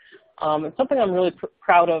for us. It's something I'm really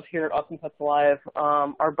proud of here at Awesome Pets Alive.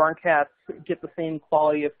 Our barn cats get the same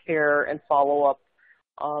quality of care and follow-up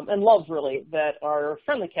and love, really, that our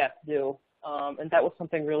friendly cats do. And that was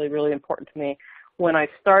something really, really important to me. When I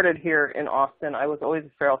started here in Austin, I was always a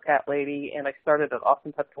feral cat lady, and I started at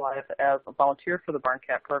Awesome Pets Alive as a volunteer for the barn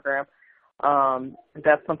cat program.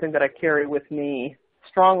 That's something that I carry with me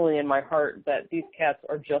strongly in my heart, that these cats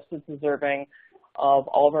are just as deserving of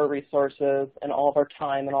all of our resources and all of our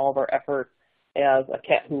time and all of our effort as a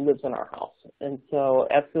cat who lives in our house. And so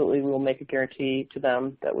absolutely we will make a guarantee to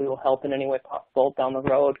them that we will help in any way possible down the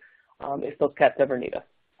road if those cats ever need us.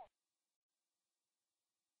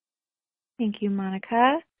 Thank you,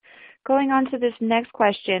 Monica. Going on to this next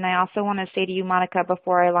question, I also want to say to you, Monica,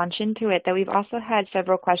 before I launch into it, that we've also had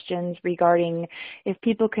several questions regarding if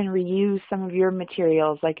people can reuse some of your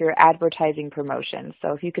materials, like your advertising promotions.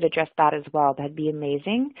 So if you could address that as well, that'd be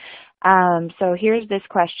amazing. So here's this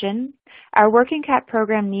question. Our Working Cat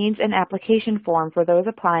program needs an application form for those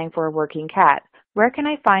applying for a working cat. Where can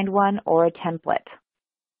I find one or a template?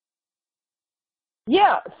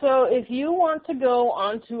 Yeah, so if you want to go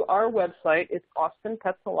onto our website, it's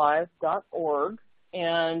austinpetsalive.org,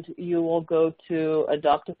 and you will go to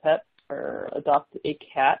adopt a pet or adopt a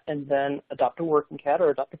cat and then adopt a working cat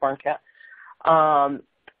or adopt a barn cat.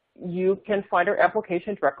 You can find our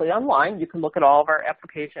application directly online. You can look at all of our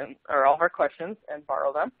applications or all of our questions and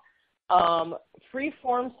borrow them. Free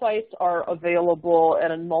form sites are available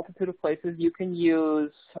at a multitude of places. You can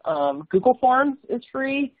use Google Forms is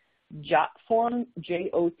free. Jotform,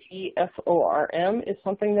 Jotform, is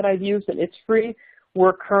something that I've used, and it's free.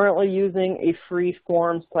 We're currently using a free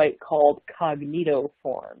form site called Cognito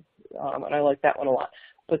Forms, and I like that one a lot.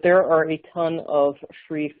 But there are a ton of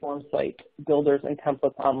free form site builders and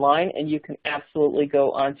templates online, and you can absolutely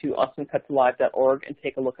go onto awesomepetsalive.org and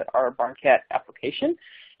take a look at our barn cat application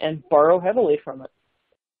and borrow heavily from it.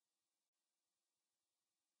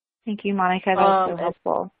 Thank you, Monica. That's so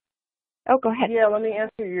helpful. Oh, go ahead. Yeah, let me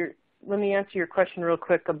answer your question real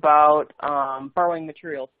quick about borrowing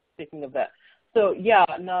materials, speaking of that. So yeah,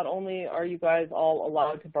 not only are you guys all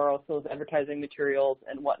allowed to borrow those advertising materials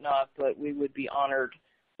and whatnot, but we would be honored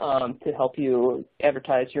to help you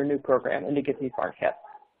advertise your new program and to get these barn cats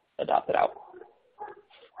adopted out.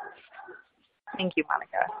 Thank you,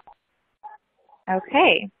 Monica.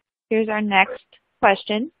 Okay, here's our next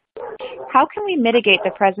question. How can we mitigate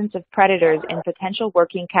the presence of predators in potential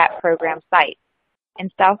working cat program sites? In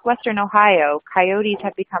southwestern Ohio, coyotes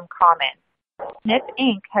have become common. Snip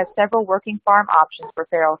Inc. has several working farm options for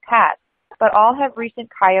feral cats, but all have recent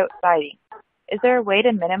coyote sightings. Is there a way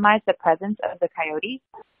to minimize the presence of the coyotes?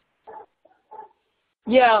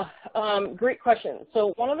 Yeah, great question.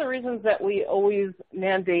 So one of the reasons that we always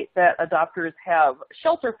mandate that adopters have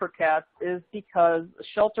shelter for cats is because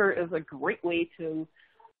shelter is a great way to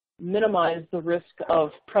minimize the risk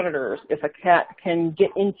of predators. If a cat can get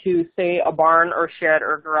into, say, a barn or shed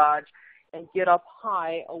or garage and get up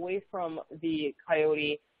high away from the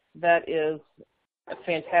coyote, that is a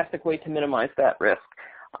fantastic way to minimize that risk.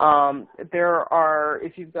 There are,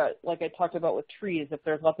 if you've got, like I talked about with trees, if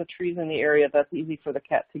there's lots of trees in the area, that's easy for the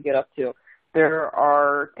cat to get up to. There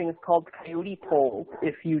are things called coyote poles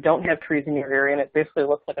if you don't have trees in your area, and it basically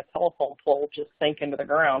looks like a telephone pole just sank into the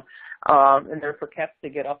ground, and they're for cats to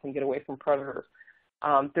get up and get away from predators.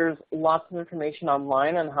 There's lots of information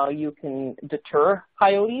online on how you can deter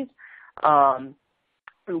coyotes.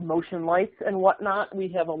 through motion lights and whatnot. We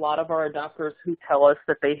have a lot of our adopters who tell us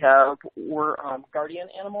that they were guardian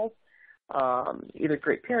animals, either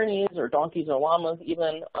Great Pyrenees or donkeys or llamas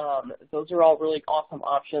even. Those are all really awesome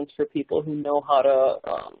options for people who know how to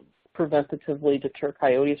preventatively deter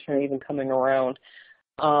coyotes from even coming around.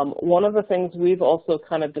 One of the things we've also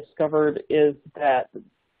kind of discovered is that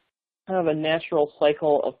kind of a natural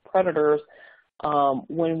cycle of predators.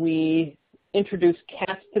 When we introduce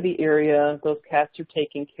cats to the area, those cats are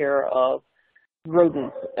taking care of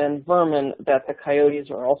rodents and vermin that the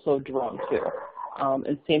coyotes are also drawn to.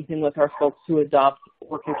 And same thing with our folks who adopt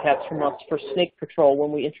working cats from us for snake patrol.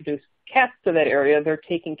 When we introduce cats to that area, they're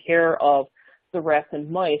taking care of the rats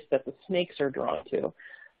and mice that the snakes are drawn to.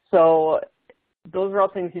 So those are all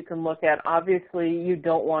things you can look at. Obviously, you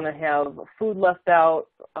don't want to have food left out,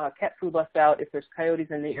 cat food left out if there's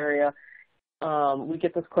coyotes in the area. We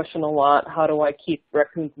get this question a lot: how do I keep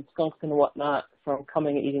raccoons and skunks and whatnot from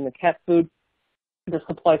coming and eating the cat food? This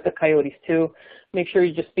applies to coyotes too. Make sure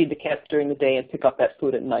you just feed the cats during the day and pick up that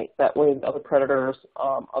food at night. That way other predators,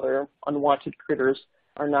 other unwanted critters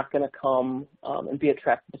are not going to come and be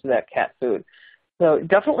attracted to that cat food. So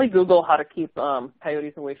definitely Google how to keep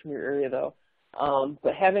coyotes away from your area though.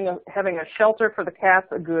 But having a shelter for the cats,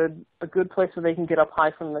 a good place where they can get up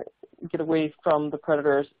high get away from the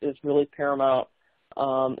predators is really paramount.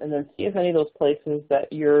 And then see if any of those places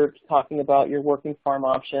that you're talking about, your working farm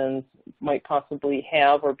options, might possibly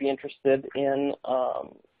have or be interested in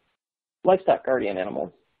livestock guardian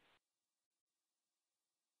animals.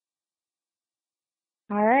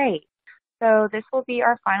 All right. So this will be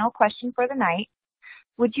our final question for the night.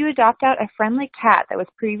 Would you adopt out a friendly cat that was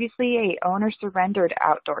previously an owner-surrendered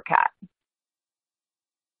outdoor cat?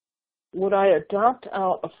 Would I adopt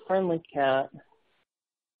out a friendly cat? I'm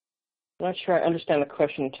not sure I understand the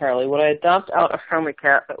question entirely. Would I adopt out a friendly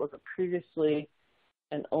cat that was previously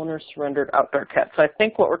an owner-surrendered outdoor cat? So I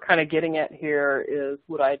think what we're kind of getting at here is,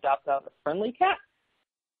 would I adopt out a friendly cat?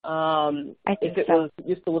 I think if it so. was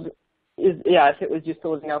used to live, if it was used to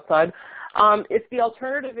living outside. If the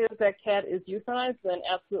alternative is that cat is euthanized, then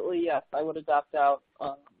absolutely yes, I would adopt out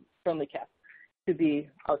friendly cats to be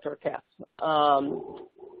outdoor cats.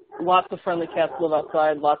 Lots of friendly cats live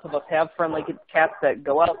outside. Lots of us have friendly cats that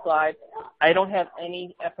go outside. I don't have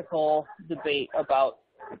any ethical debate about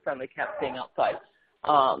friendly cats staying outside.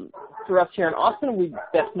 For us here in Austin,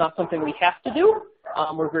 that's not something we have to do.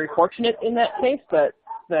 We're very fortunate in that case that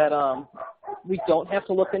we don't have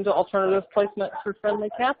to look into alternative placement for friendly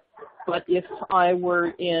cats. But if I were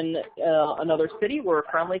in another city where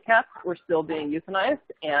friendly cats were still being euthanized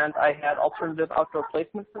and I had alternative outdoor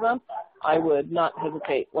placement for them, I would not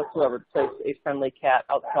hesitate whatsoever to place a friendly cat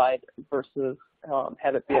outside versus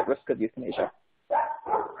have it be at risk of euthanasia.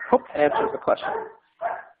 Hope that answers the question.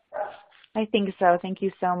 I think so. Thank you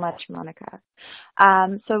so much, Monica.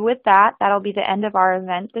 So with that, that'll be the end of our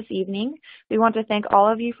event this evening. We want to thank all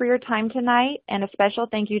of you for your time tonight, and a special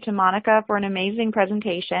thank you to Monica for an amazing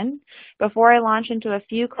presentation. Before I launch into a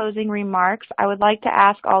few closing remarks, I would like to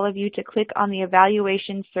ask all of you to click on the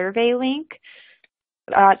evaluation survey link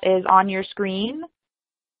that is on your screen.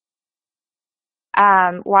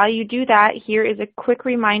 While you do that, here is a quick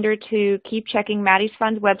reminder to keep checking Maddie's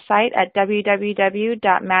Fund's website at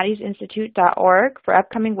www.maddiesinstitute.org for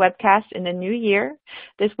upcoming webcasts in the new year.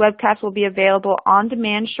 This webcast will be available on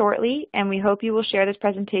demand shortly, and we hope you will share this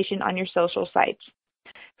presentation on your social sites.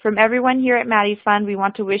 From everyone here at Maddie's Fund, we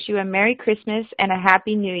want to wish you a Merry Christmas and a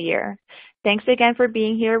Happy New Year. Thanks again for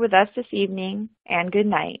being here with us this evening, and good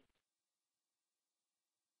night.